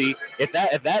especially if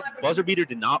that buzzer beater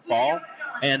did not fall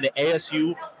and the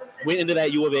ASU went into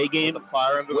that U of A game with the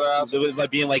fire under their ass,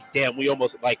 like being like, damn, we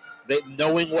almost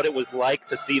knowing what it was like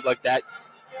to see like that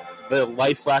the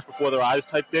light flash before their eyes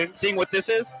type thing. Seeing what this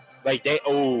is? Like they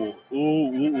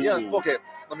Yeah, okay.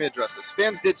 Let me address this.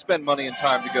 Fans did spend money and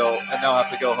time to go, and now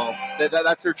have to go home.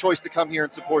 That's their choice to come here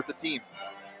and support the team.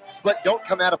 But don't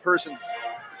come at a person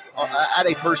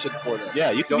for this.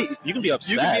 Yeah, you can be upset.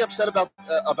 You can be upset about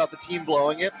the team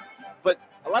blowing it, but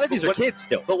A lot of these are kids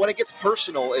still. But when it gets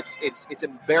personal, it's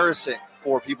embarrassing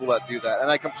for people that do that, and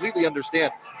I completely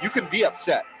understand. You can be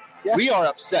upset. Yeah. We are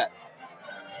upset,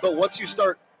 but once you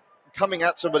start coming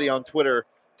at somebody on Twitter,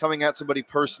 coming at somebody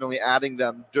personally, adding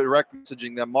them, direct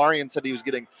messaging them. Marian said he was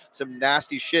getting some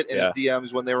nasty shit in his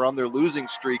DMs when they were on their losing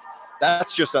streak.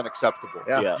 That's just unacceptable.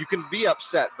 Yeah. You can be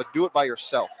upset, but do it by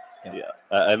yourself. Yeah.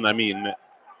 And I mean,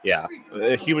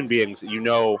 human beings,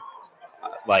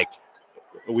 like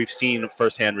we've seen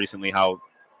firsthand recently how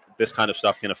this kind of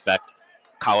stuff can affect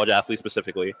college athletes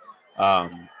specifically.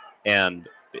 And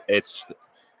it's,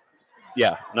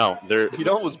 they're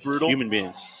what was brutal? human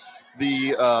beings.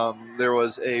 There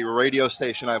was a radio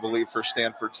station, I believe, for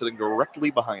Stanford sitting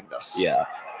directly behind us. Yeah.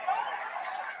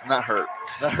 And that hurt.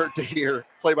 That hurt to hear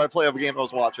play-by-play of a game I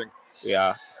was watching.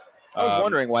 Yeah. I was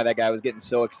wondering why that guy was getting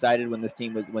so excited when this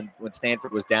team was when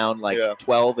Stanford was down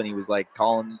 12 and he was like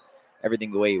calling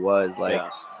everything the way he was. Like,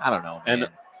 I don't know.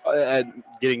 And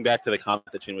getting back to the comment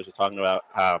that Shane was just talking about,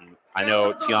 I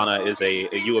know Tiana is a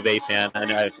U of A fan,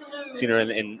 and I've seen her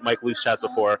in Mike Lee's chats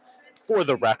before. For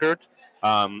the record,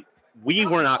 we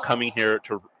were not coming here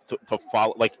to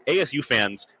follow. Like, ASU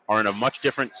fans are in a much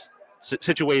different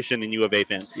situation than U of A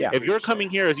fans. Yeah, if you're coming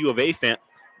here as U of A fan,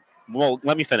 well,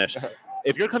 let me finish.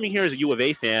 If you're coming here as a U of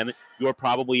A fan, you're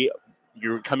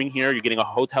coming here, you're getting a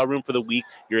hotel room for the week,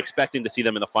 you're expecting to see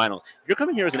them in the finals. If you're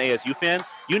coming here as an ASU fan,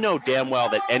 you know damn well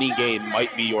that any game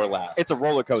might be your last. It's a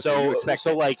roller coaster.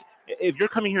 So like, if you're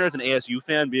coming here as an ASU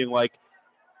fan being like,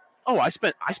 oh, I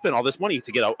spent all this money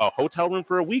to get a hotel room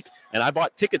for a week, and I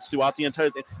bought tickets throughout the entire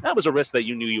thing, that was a risk that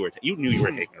you knew you were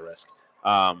taking a risk.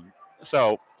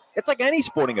 So it's like any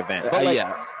sporting event. But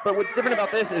But what's different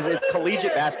about this is it's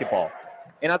collegiate basketball.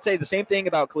 And I'd say the same thing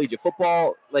about collegiate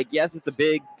football. Like, yes, it's a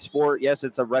big sport. Yes,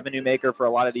 it's a revenue maker for a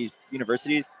lot of these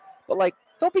universities. But, like,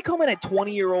 don't be coming at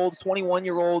 20-year-olds,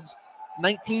 21-year-olds,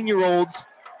 19-year-olds,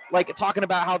 like, talking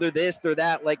about how they're this, they're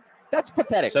that. Like, that's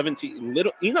pathetic. 17.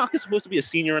 Enoch is supposed to be a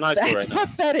senior in high school right now.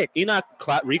 That's pathetic. Enoch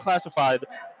reclassified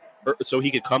so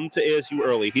he could come to ASU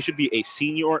early. He should be a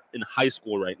senior in high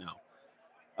school right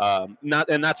now. Not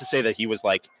to say that he was,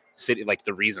 like,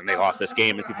 the reason they lost this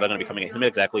game and people are going to be coming at him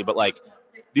exactly, but, like,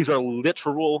 these are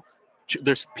literal.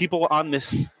 There's people on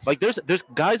this, like there's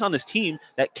guys on this team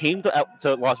that came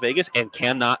to Las Vegas and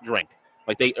cannot drink.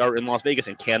 Like they are in Las Vegas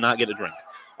and cannot get a drink.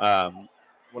 One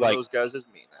of those guys is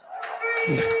me now.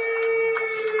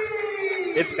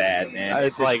 It's bad, man.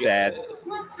 It's like bad.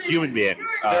 Human beings.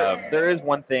 There is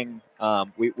one thing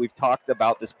we've talked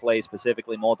about this play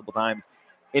specifically multiple times,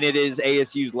 and it is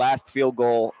ASU's last field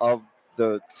goal of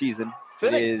the season.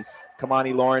 It is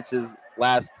Kamani Lawrence's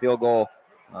last field goal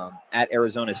at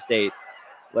Arizona State.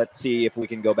 Let's see if we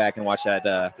can go back and watch that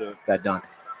dunk.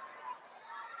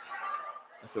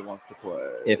 If it wants to play.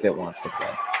 If it wants to play.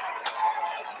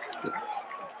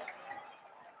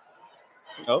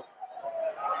 Oh.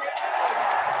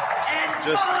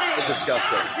 Just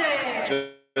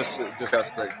disgusting. Just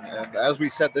disgusting. And as we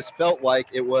said, this felt like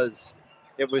it was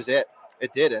it.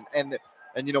 It did. And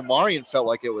Marian felt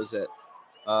like it was it.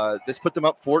 This put them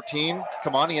up 14.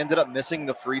 Kamani ended up missing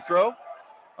the free throw.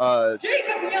 So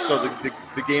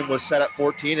the game was set at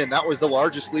 14, and that was the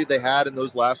largest lead they had in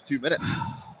those last 2 minutes.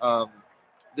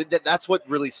 That's what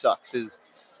really sucks is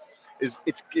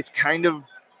it's kind of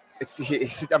it's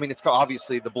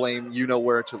obviously the blame,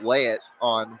 where to lay it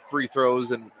on free throws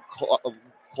and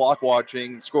clock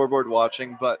watching, scoreboard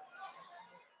watching, but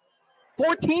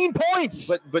 14 points.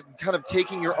 But kind of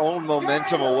taking your own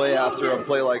momentum away after a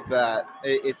play like that,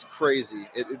 it's crazy.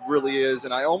 It really is,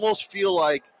 and I almost feel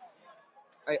like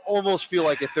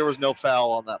if there was no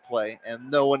foul on that play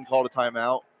and no one called a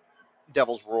timeout,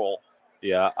 Devils roll.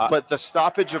 Yeah. But the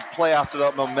stoppage of play after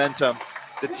that momentum,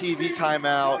 the TV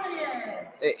timeout,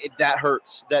 that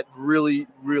hurts. That really,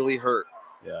 really hurt.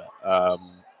 Yeah.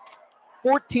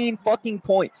 14 fucking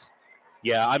points.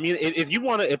 Yeah. I mean,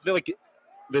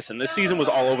 listen, this season was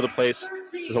all over the place.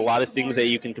 There's a lot of things that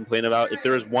you can complain about. If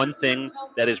there is one thing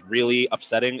that is really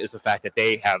upsetting is the fact that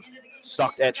they have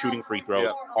sucked at shooting free throws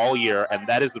all year, and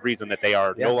that is the reason that they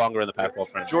are no longer in the Pac-12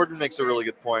 tournament. Jordan makes a really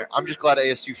good point. I'm just glad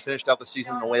ASU finished out the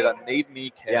season in a way that made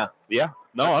me care. Yeah.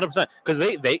 No, 100%. Because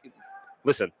they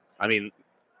listen, I mean,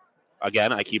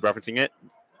 again, I keep referencing it.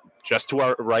 just to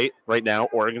our right now,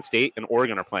 Oregon State and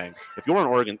Oregon are playing. If you're in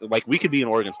Oregon, like we could be in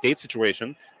Oregon State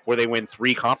situation where they win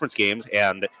 3 conference games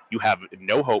and you have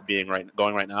no hope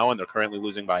going right now, and they're currently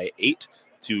losing by 8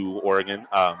 to Oregon.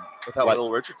 Without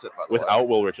Will Richardson, by the way. Without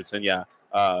Will Richardson, yeah.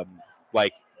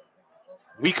 Like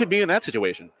we could be in that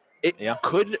situation. It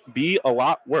could be a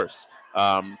lot worse.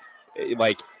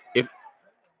 Like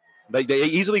they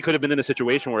easily could have been in a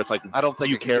situation where it's like I don't think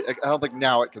you care. I don't think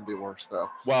now it can be worse though.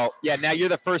 Well, yeah, now you're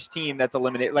the first team that's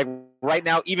eliminated. Like right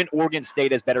now, even Oregon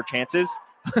State has better chances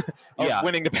of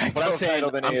winning the Pac-12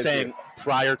 title than I'm ASU. saying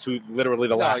prior to literally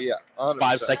the last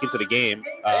 5 seconds of the game.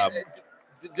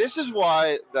 This is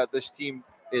why that this team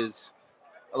is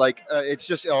like it's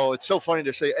just it's so funny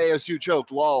to say ASU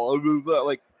choked, lol, blah, blah,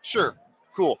 like sure,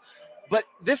 cool, but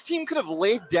this team could have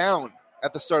laid down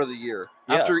at the start of the year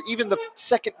after even the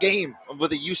second game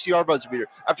with a UCR buzzer beater,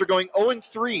 after going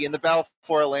 0-3 in the battle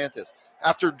for Atlantis,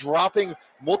 after dropping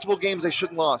multiple games they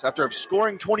shouldn't lost, after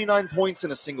scoring 29 points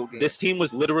in a single game. This team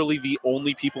was literally the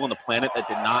only people on the planet that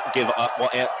did not give up. Well,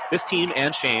 this team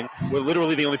and Shane were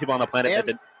literally the only people on the planet that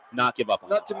did not give up on.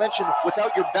 Not to mention,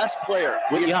 without your best player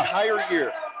the entire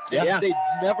year, they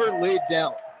never laid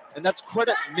down. And that's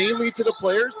credit mainly to the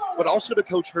players, but also to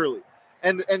Coach Hurley.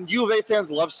 And U of A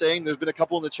fans love saying, there's been a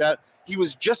couple in the chat, he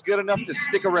was just good enough to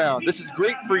stick around. This is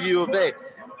great for U of A.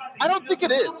 I don't think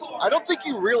it is. I don't think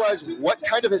you realize what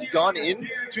kind of has gone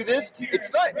into this.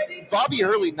 It's not Bobby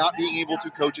Hurley not being able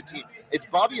to coach a team. It's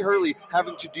Bobby Hurley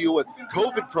having to deal with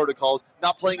COVID protocols,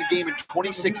 not playing a game in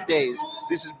 26 days.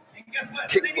 This is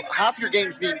half your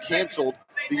games being canceled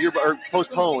the year or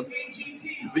postponed.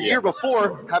 The year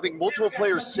before, having multiple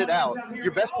players sit out,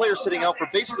 your best player sitting out for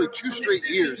basically 2 straight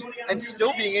years, and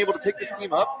still being able to pick this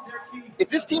team up. If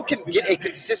this team can get a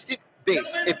consistent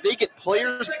base, if they get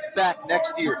players back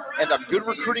next year and a good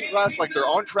recruiting class like they're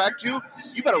on track to,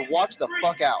 you better watch the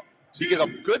fuck out. Because a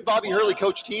good Bobby Hurley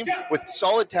coach team with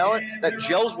solid talent that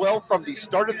gels well from the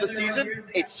start of the season,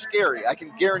 it's scary. I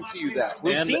can guarantee you that.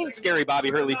 We've seen scary Bobby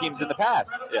Hurley teams in the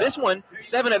past. This one,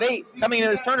 7 of 8, coming into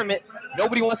this tournament,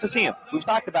 nobody wants to see him. We've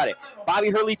talked about it. Bobby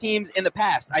Hurley teams in the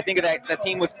past. I think of that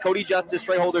team with Cody Justice,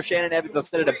 Trey Holder, Shannon Evans. I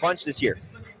said it a bunch this year.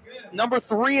 Number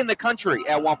 3 in the country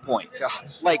at one point. Yeah.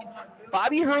 Like,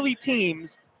 Bobby Hurley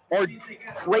teams are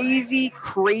crazy,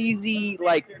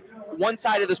 like one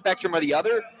side of the spectrum or the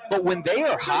other. But when they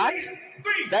are hot,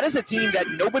 that is a team that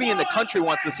nobody in the country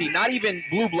wants to see, not even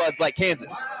blue bloods like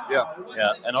Kansas. Yeah.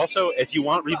 And also, if you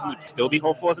want reason to still be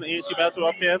hopeful as an ASU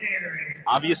basketball fan,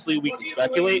 obviously we can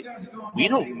speculate. We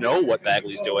don't know what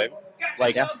Bagley's doing.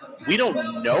 Like, we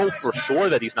don't know for sure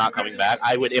that he's not coming back.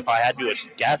 I would, if I had to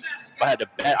guess, if I had to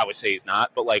bet, I would say he's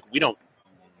not. But, like, we don't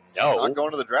know. Not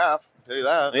going to the draft, I'll tell you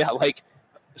that. Yeah, like,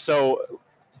 so,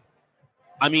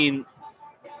 I mean,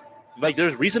 like,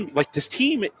 there's reason, like, this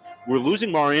team, we're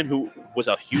losing Marion, who was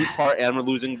a huge part, and we're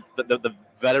losing the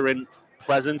veteran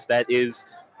presence that is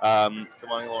Kamani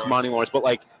Lawrence. But,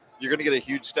 like, you're going to get a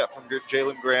huge step from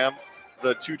Jalen Graham.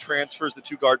 The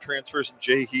 2 guard transfers,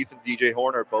 Jay Heath and DJ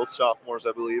Horn are both sophomores,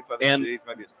 I believe. I think Jay Heath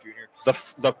might be a junior.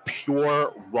 The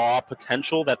pure raw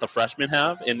potential that the freshmen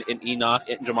have in Enoch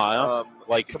and Jemiah,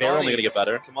 they're only going to get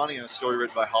better. Kamani, in a story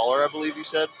written by Holler, I believe you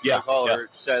said. Yeah. Holler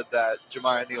said that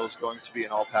Jemiah Neal is going to be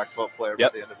an all Pac-12 player by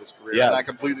the end of his career. Yeah. And I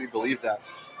completely believe that.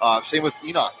 Same with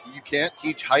Enoch. You can't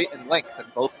teach height and length,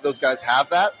 and both of those guys have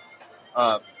that.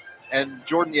 And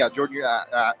Jordan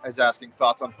is asking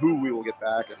thoughts on who we will get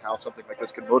back and how something like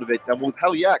this can motivate them. Well,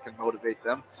 hell yeah, it can motivate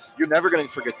them. You're never going to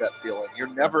forget that feeling.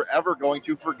 You're never, ever going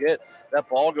to forget that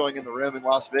ball going in the rim in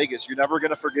Las Vegas. You're never going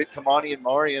to forget Kamani and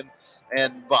Marion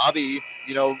and Bobby,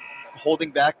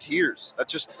 holding back tears.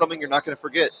 That's just something you're not going to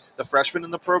forget. The freshmen in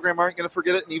the program aren't going to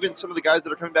forget it, and even some of the guys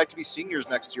that are coming back to be seniors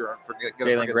next year aren't going to forget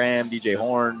Jalen Graham, DJ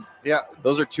Horn. Yeah.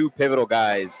 Those are 2 pivotal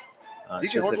guys.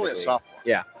 DJ Horn's only a sophomore.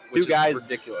 Yeah. Which 2 guys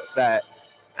ridiculous. That,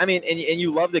 I mean, and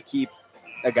you love to keep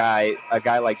a guy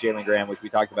like Jalen Graham, which we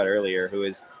talked about earlier, who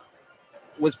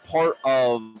was part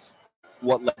of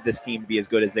what led this team to be as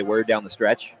good as they were down the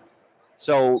stretch.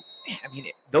 So, I mean,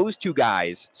 those 2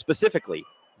 guys specifically,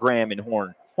 Graham and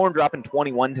Horn dropping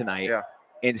 21 tonight,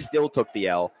 and still took the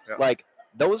L. Yeah. Like,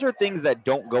 those are things that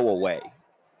don't go away.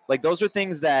 Like, those are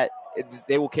things that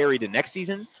they will carry to next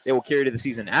season. They will carry to the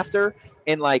season after,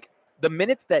 and like. The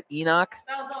minutes that Enoch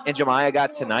and Jemiah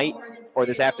got tonight or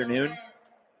this afternoon,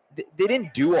 they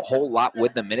didn't do a whole lot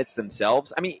with the minutes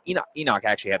themselves. I mean, Enoch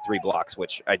actually had 3 blocks,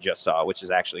 which I just saw, which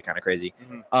is actually kind of crazy.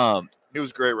 Mm-hmm. He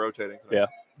was great rotating tonight.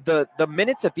 Yeah. The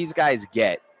minutes that these guys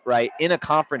get, right, in a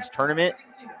conference tournament,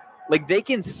 like they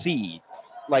can see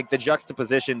like the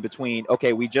juxtaposition between,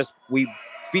 okay, we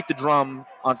beat the drum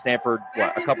on Stanford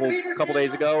a couple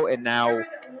days ago, and now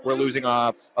we're losing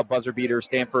off a buzzer beater.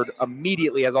 Stanford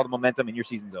immediately has all the momentum, and your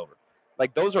season's over.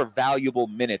 Like, those are valuable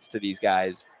minutes to these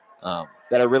guys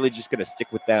that are really just going to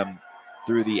stick with them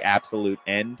through the absolute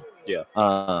end.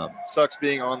 Yeah. Sucks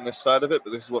being on this side of it,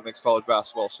 but this is what makes college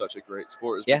basketball such a great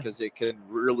sport, is because it can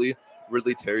really,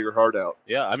 really tear your heart out.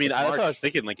 Yeah, I mean, that's what I was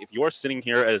thinking. Like, if you're sitting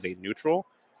here as a neutral,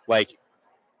 like,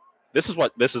 this is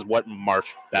what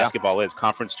March basketball is.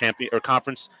 Conference champion or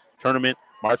conference tournament.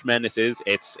 March Madness is.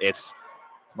 It's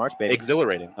March, baby.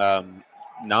 Exhilarating.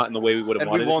 Not in the way we would have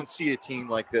wanted. And we won't see a team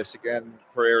like this again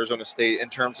for Arizona State in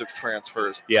terms of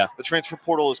transfers. Yeah. The transfer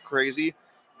portal is crazy,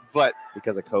 but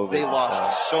because of COVID. They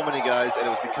lost so many guys, and it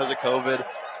was because of COVID.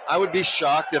 I would be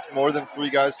shocked if more than 3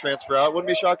 guys transfer out. I wouldn't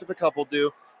be shocked if a couple do,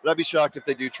 but I'd be shocked if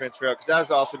they do transfer out, because as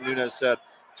Austin Nunez said,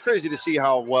 it's crazy to see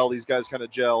how well these guys kind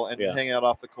of gel and hang out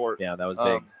off the court. Yeah, that was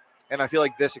big. And I feel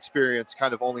like this experience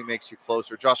kind of only makes you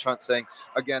closer. Josh Hunt saying,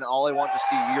 again, all I want to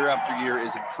see year after year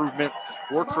is improvement.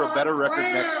 Work for a better record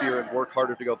next year and work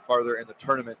harder to go farther in the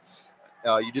tournament.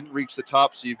 You didn't reach the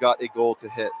top, so you've got a goal to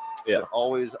hit. Yeah. But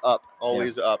always up,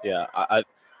 always up. Yeah,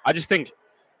 I just think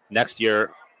next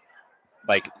year,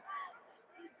 like,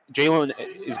 Jalen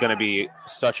is going to be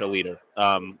such a leader.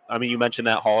 I mean, you mentioned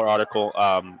that Haller article,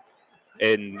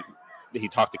 and he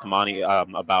talked to Kamani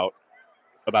about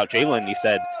Jalen. He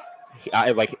said,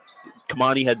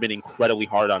 Kamani had been incredibly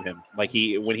hard on him. Like,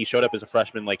 when he showed up as a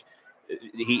freshman, like,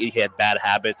 he had bad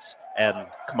habits, and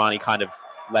Kamani kind of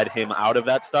led him out of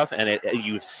that stuff, and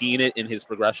you've seen it in his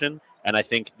progression. And I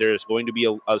think there's going to be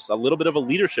a little bit of a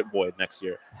leadership void next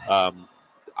year.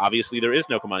 Obviously, there is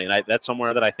no Kamani, and that's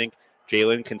somewhere that I think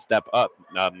Jalen can step up.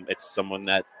 It's someone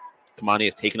that Kamani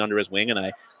has taken under his wing,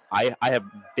 and I have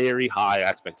very high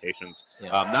expectations.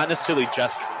 Not necessarily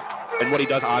just in what he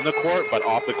does on the court, but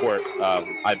off the court.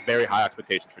 I have very high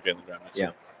expectations for Jalen Graham.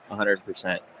 Yeah,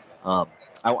 100%.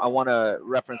 I want to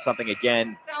reference something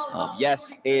again.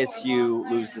 Yes, ASU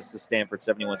loses to Stanford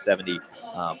 71-70,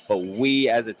 but we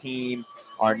as a team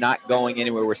are not going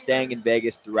anywhere. We're staying in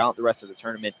Vegas throughout the rest of the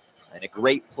tournament, and a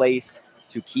great place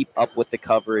to keep up with the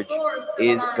coverage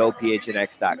is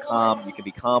gophnx.com. You can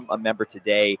become a member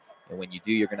today, and when you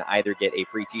do, you're going to either get a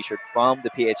free t-shirt from the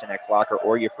PHNX locker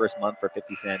or your first month for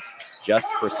 50 cents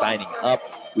just for signing up.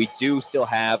 We do still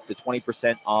have the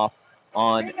 20% off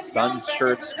on Suns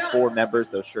shirts for members.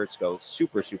 Those shirts go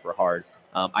super, super hard.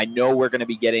 I know we're going to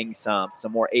be getting some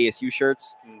more ASU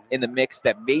shirts in the mix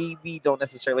that maybe don't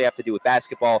necessarily have to do with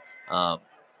basketball,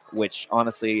 which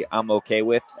honestly I'm okay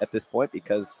with at this point,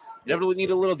 because you definitely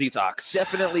need a little detox.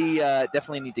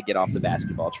 Definitely need to get off the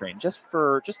basketball train just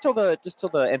till the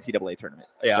NCAA tournament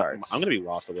starts. I'm going to be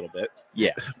lost a little bit.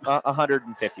 Yeah,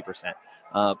 150%.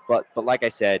 But like I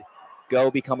said, go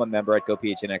become a member at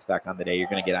gophnx.com today. You're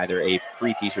going to get either a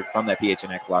free t-shirt from that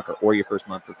PHNX locker or your first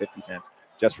month for 50 cents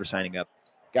just for signing up.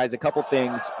 Guys, a couple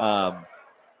things.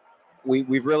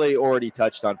 We've really already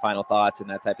touched on final thoughts and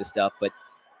that type of stuff, but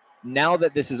now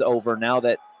that this is over, now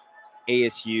that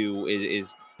ASU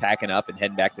is packing up and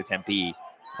heading back to Tempe,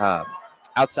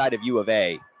 outside of U of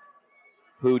A,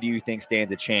 who do you think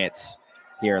stands a chance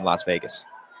here in Las Vegas?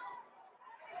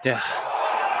 Yeah.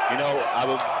 You know,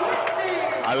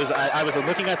 I was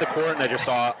looking at the court and I just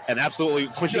saw an absolutely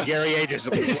Quincy Guerrier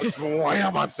just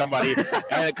slam on somebody.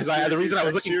 Because the reason I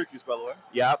was looking, Syracuse, by the way.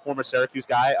 Yeah, former Syracuse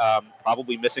guy.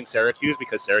 Probably missing Syracuse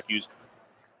because Syracuse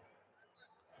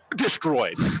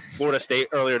destroyed Florida State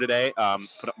earlier today.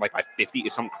 Put up like by 50 or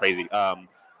something crazy.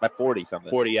 By 40 something.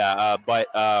 40, yeah. But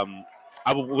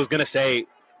I was gonna say,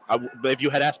 if you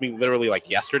had asked me literally like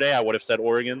yesterday, I would have said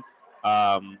Oregon.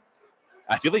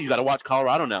 I feel like you got to watch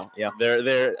Colorado now. Yeah,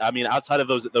 they're. I mean, outside of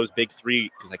those big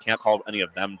three, because I can't call any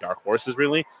of them dark horses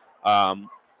really.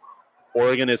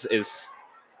 Oregon is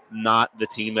not the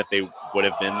team that they would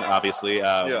have been, obviously.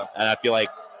 And I feel like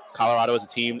Colorado as a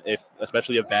team,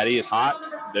 especially if Batty is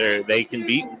hot, they can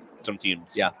beat some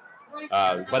teams. Yeah.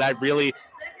 But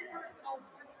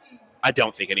I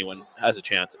don't think anyone has a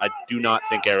chance. I do not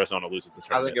think Arizona loses this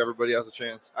tournament. I think everybody has a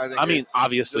chance. I mean,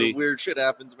 obviously, weird shit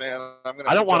happens, man.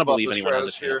 I don't want to believe anyone has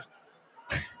a chance.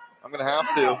 I'm gonna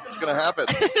have to. It's gonna happen.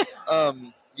 I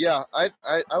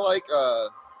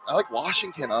like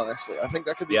Washington. Honestly, I think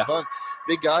that could be fun.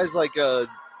 Big guys like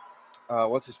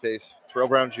what's his face, Terrell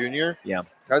Brown Jr. Yeah,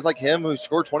 guys like him who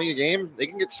score 20 a game, they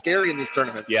can get scary in these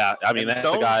tournaments. Yeah, I mean, that's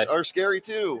a guy are scary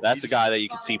too. That's a guy that you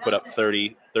can see put up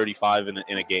 30, 35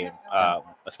 in a game,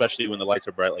 especially when the lights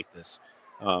are bright like this.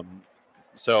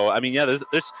 So I mean, there's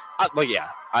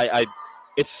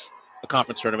it's a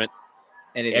conference tournament.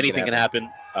 Anything can happen.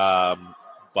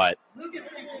 But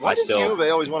why does U of A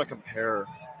always want to compare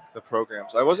the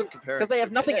programs. I wasn't comparing Because they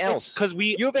have nothing else. Because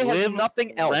we U of A has live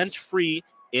nothing else. rent free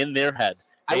in their head.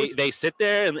 They sit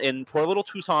there in poor little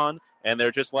Tucson, and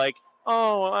they're just like,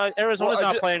 "Oh, Arizona's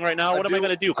not playing right now. What am I going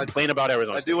to do? Complain about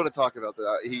Arizona?" I do want to talk about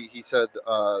that. He said,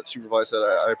 Supervisor said,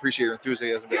 I appreciate your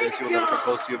enthusiasm, but ASU will never come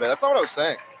close to U of A. That's not what I was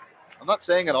saying. I'm not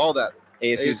saying at all that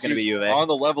ASU is going to be U of A. on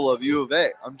the level of U of A.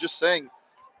 I'm just saying,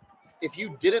 if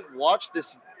you didn't watch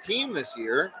this team this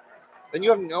year, then you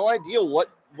have no idea what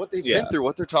they've been through,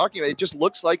 what they're talking about. It just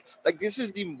looks like this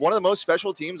is one of the most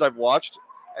special teams I've watched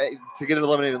to get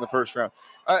eliminated in the first round.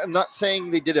 I'm not saying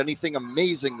they did anything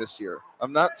amazing this year.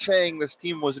 I'm not saying this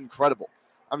team was incredible.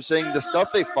 I'm saying the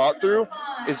stuff they fought through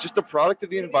is just a product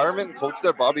of the environment and culture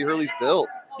that Bobby Hurley's built.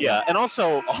 Yeah, and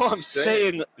also all I'm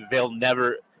saying they'll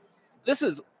never. This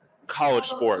is college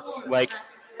sports,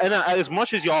 and as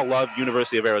much as y'all love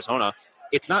University of Arizona,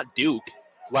 it's not Duke.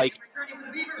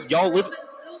 Y'all live.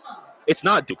 It's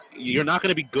not Duke. You're not going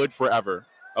to be good forever.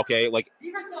 Okay,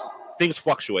 things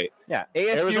fluctuate. Yeah,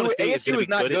 Arizona State ASU is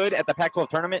not good at the Pac-12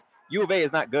 tournament. U of A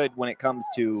is not good when it comes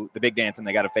to the big dance, and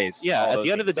they got to face. Yeah, at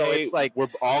the end of the day, it's like we're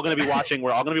all going to be watching.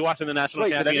 We're all going to be watching the national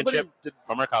championship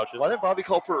from our couches. Why didn't Bobby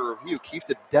call for a review? Keith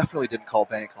definitely didn't call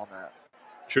bank on that.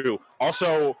 True.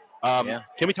 Also, can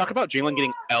we talk about Jalen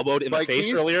getting elbowed in the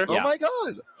face earlier? Oh my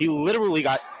God! He literally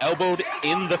got elbowed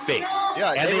in the face.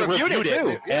 Yeah, and they reviewed it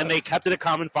too. And they kept it a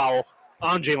common foul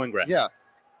on Jalen Gray. Yeah,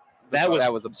 that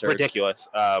was absurd, ridiculous.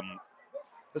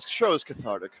 This show is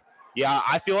cathartic. Yeah,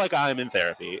 I feel like I'm in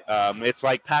therapy. It's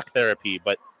like pack therapy,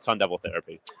 but Sun Devil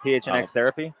therapy. PHNX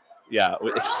therapy. Yeah,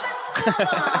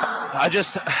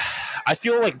 I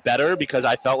feel better because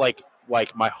I felt like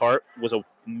my heart was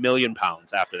 1,000,000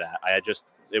 pounds after that.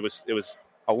 It was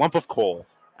a lump of coal,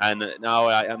 and now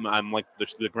I'm like the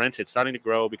Grinch. It's starting to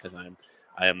grow because I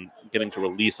am getting to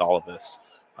release all of this.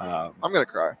 I'm gonna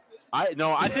cry. I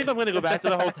think I'm gonna go back to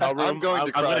the hotel room. I'm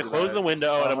going to close the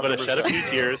window and I'm going to shed a few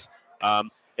tears.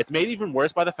 It's made even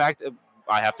worse by the fact that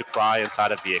I have to cry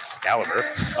inside of the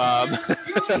Excalibur.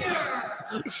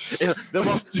 The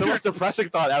most depressing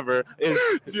thought ever is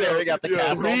staring at the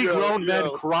castle. 3 grown men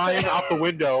crying out the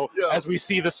window as we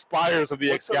see the spires of the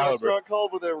Excalibur. What's the restaurant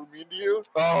called where they were mean to you?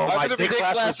 Oh, my Dick's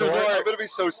Last Resort. I'm going to be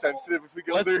so sensitive if we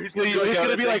go there. He's going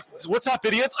to be like, "What's up,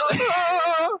 idiots?"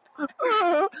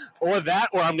 Or that,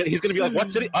 or he's going to be like,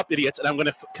 "What's up, idiots?" And I'm going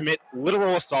to commit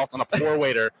literal assault on a poor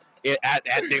waiter at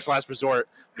Dick's Last Resort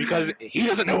because he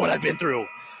doesn't know what I've been through.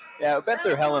 Yeah, I've been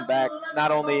through hell and back,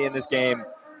 not only in this game,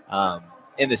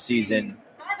 in the season,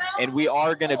 and we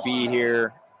are going to be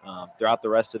here throughout the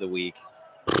rest of the week.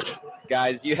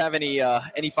 Guys, do you have any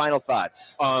final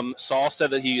thoughts? Saul said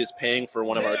that he is paying for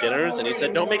one of our dinners, and he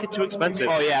said, "Don't make it too expensive."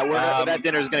 Oh yeah, that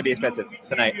dinner is going to be expensive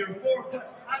tonight.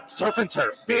 Surf and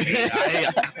turf, baby.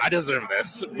 I deserve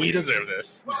this. We deserve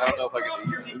this. I don't know if I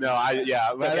can eat. No, I'll eat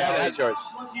yours.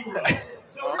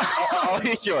 I'll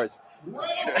eat yours.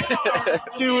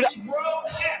 Dude,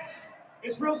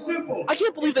 it's real simple. I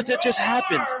can't believe that just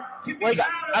happened.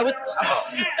 I was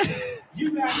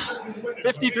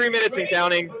 53 minutes and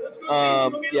counting.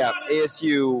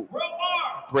 ASU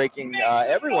breaking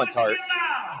everyone's heart.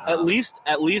 At least,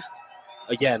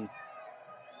 again,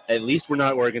 at least we're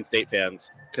not Oregon State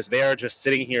fans because they are just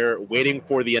sitting here waiting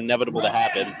for the inevitable to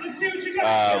happen.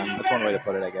 That's one way to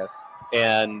put it, I guess.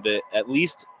 And at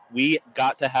least we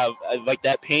got to have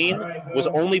that pain was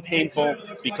only painful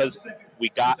because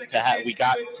we had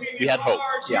hope.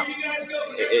 Yeah,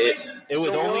 it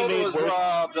was only made worse.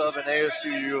 Robbed of an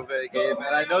ASU U of A game,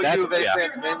 and I know U of A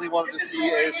fans mainly wanted to see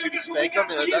ASU to spank them,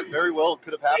 and that very well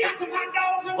could have happened.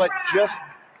 But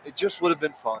it just would have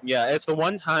been fun. Yeah, it's the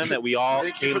one time that we all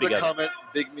Thank came you for together. the comment,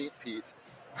 Big Meat Pete.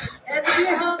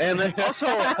 And then also,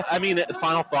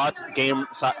 final thoughts, game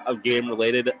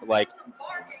related.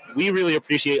 We really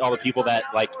appreciate all the people that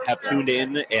have tuned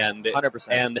in and 100%.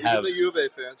 and even have the U of A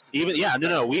fans.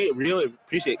 we really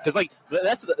appreciate because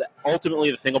that's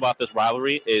ultimately the thing about this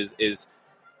rivalry is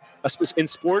in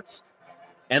sports,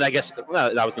 and I guess I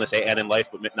was going to say and in life,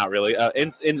 but not really.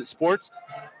 In sports,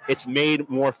 it's made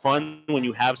more fun when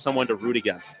you have someone to root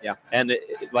against. Yeah, and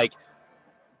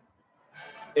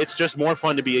it's just more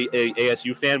fun to be a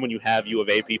ASU fan when you have U of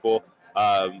A people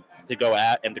to go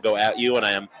at you,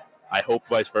 and I hope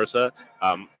vice versa.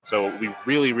 So we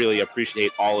really, really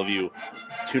appreciate all of you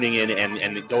tuning in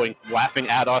and laughing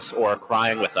at us or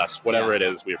crying with us, whatever it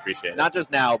is. We appreciate it. Not just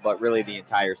now, but really the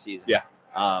entire season. Yeah.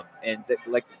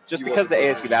 Just because the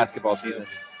ASU basketball season.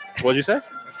 What'd you say?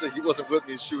 I said he wasn't with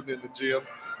me shooting in the gym.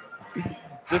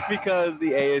 Just because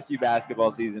the ASU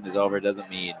basketball season is over doesn't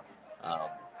mean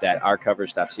that our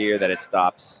coverage stops here, that it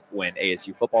stops when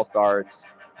ASU football starts,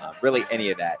 really any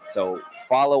of that. So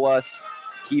follow us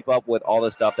keep up with all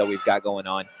the stuff that we've got going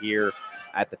on here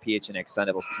at the PHNX Sun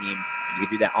Devils team. You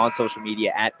can do that on social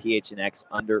media at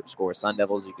PHNX_Sun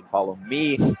Devils. You can follow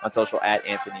me on social at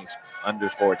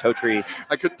Anthony_Totri.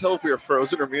 I couldn't tell if we were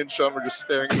frozen or me and Sean were just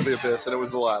staring into the abyss, and it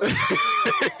was the latter.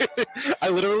 I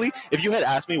literally, if you had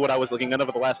asked me what I was looking at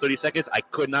over the last 30 seconds, I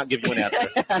could not give you an answer.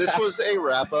 This was a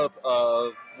wrap-up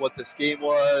of what this game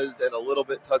was and a little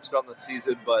bit touched on the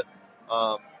season, but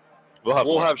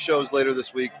we'll have shows later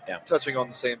this week touching on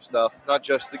the same stuff, not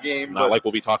just the game. Not like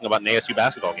we'll be talking about an ASU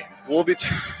basketball game. We'll be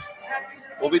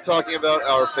talking about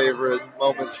our favorite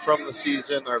moments from the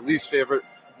season, our least favorite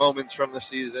moments from the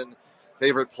season,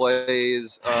 favorite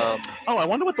plays. I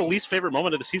wonder what the least favorite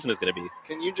moment of the season is going to be.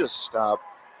 Can you just stop?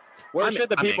 Where should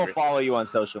the people angry. follow you on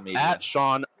social media? At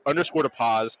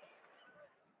Sean_DePaz.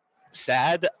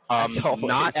 Sad.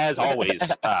 Not as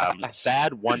always.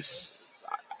 Sad once.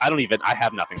 I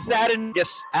have nothing. Sad and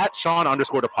yes. At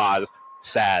Sean_DePaz.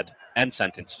 Sad. End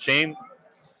sentence. Shane. You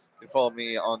can follow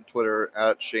me on Twitter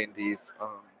at Shane Deef.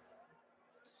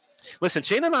 Listen,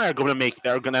 Shane and I are gonna.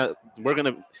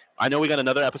 I know we got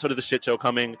another episode of the shit show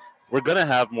coming. We're gonna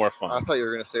have more fun. I thought you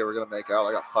were gonna say we're gonna make out.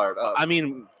 I got fired up. I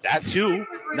mean that too.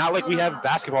 Not like we have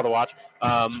basketball to watch.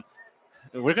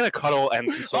 We're gonna cuddle and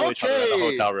console each other in the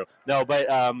hotel room. No, but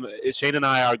Shane and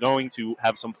I are going to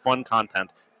have some fun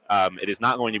content. It is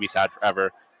not going to be sad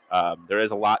forever. There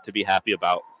is a lot to be happy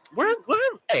about.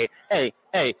 Hey,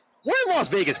 we're in Las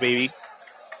Vegas, baby.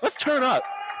 Let's turn up.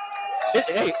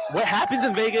 Hey, what happens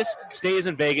in Vegas stays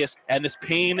in Vegas, and this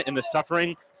pain and the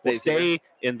suffering will stay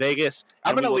in Vegas.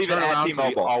 I'm going to leave it at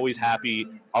T-Mobile. Always happy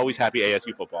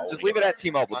ASU football. Just leave it at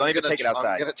T-Mobile. Don't even take it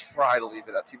outside. I'm going to try to leave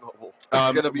it at T-Mobile. It's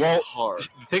going to be hard.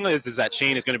 The thing is that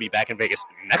Shane is going to be back in Vegas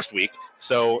next week,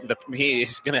 so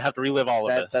he's going to have to relive all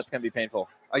of this. That's going to be painful.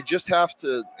 I just have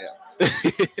to,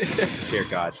 Dear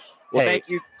God. Well,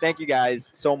 thank you guys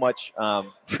so much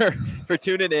for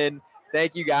tuning in.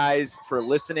 Thank you guys for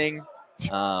listening.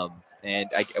 And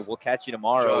we'll catch you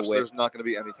tomorrow. Josh, there's not going to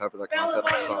be any type of that content.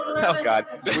 I'm sorry. Oh, God.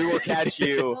 We will catch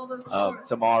you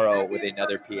tomorrow with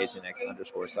another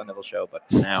PHNX_Sun Devil show. But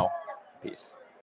for now, peace.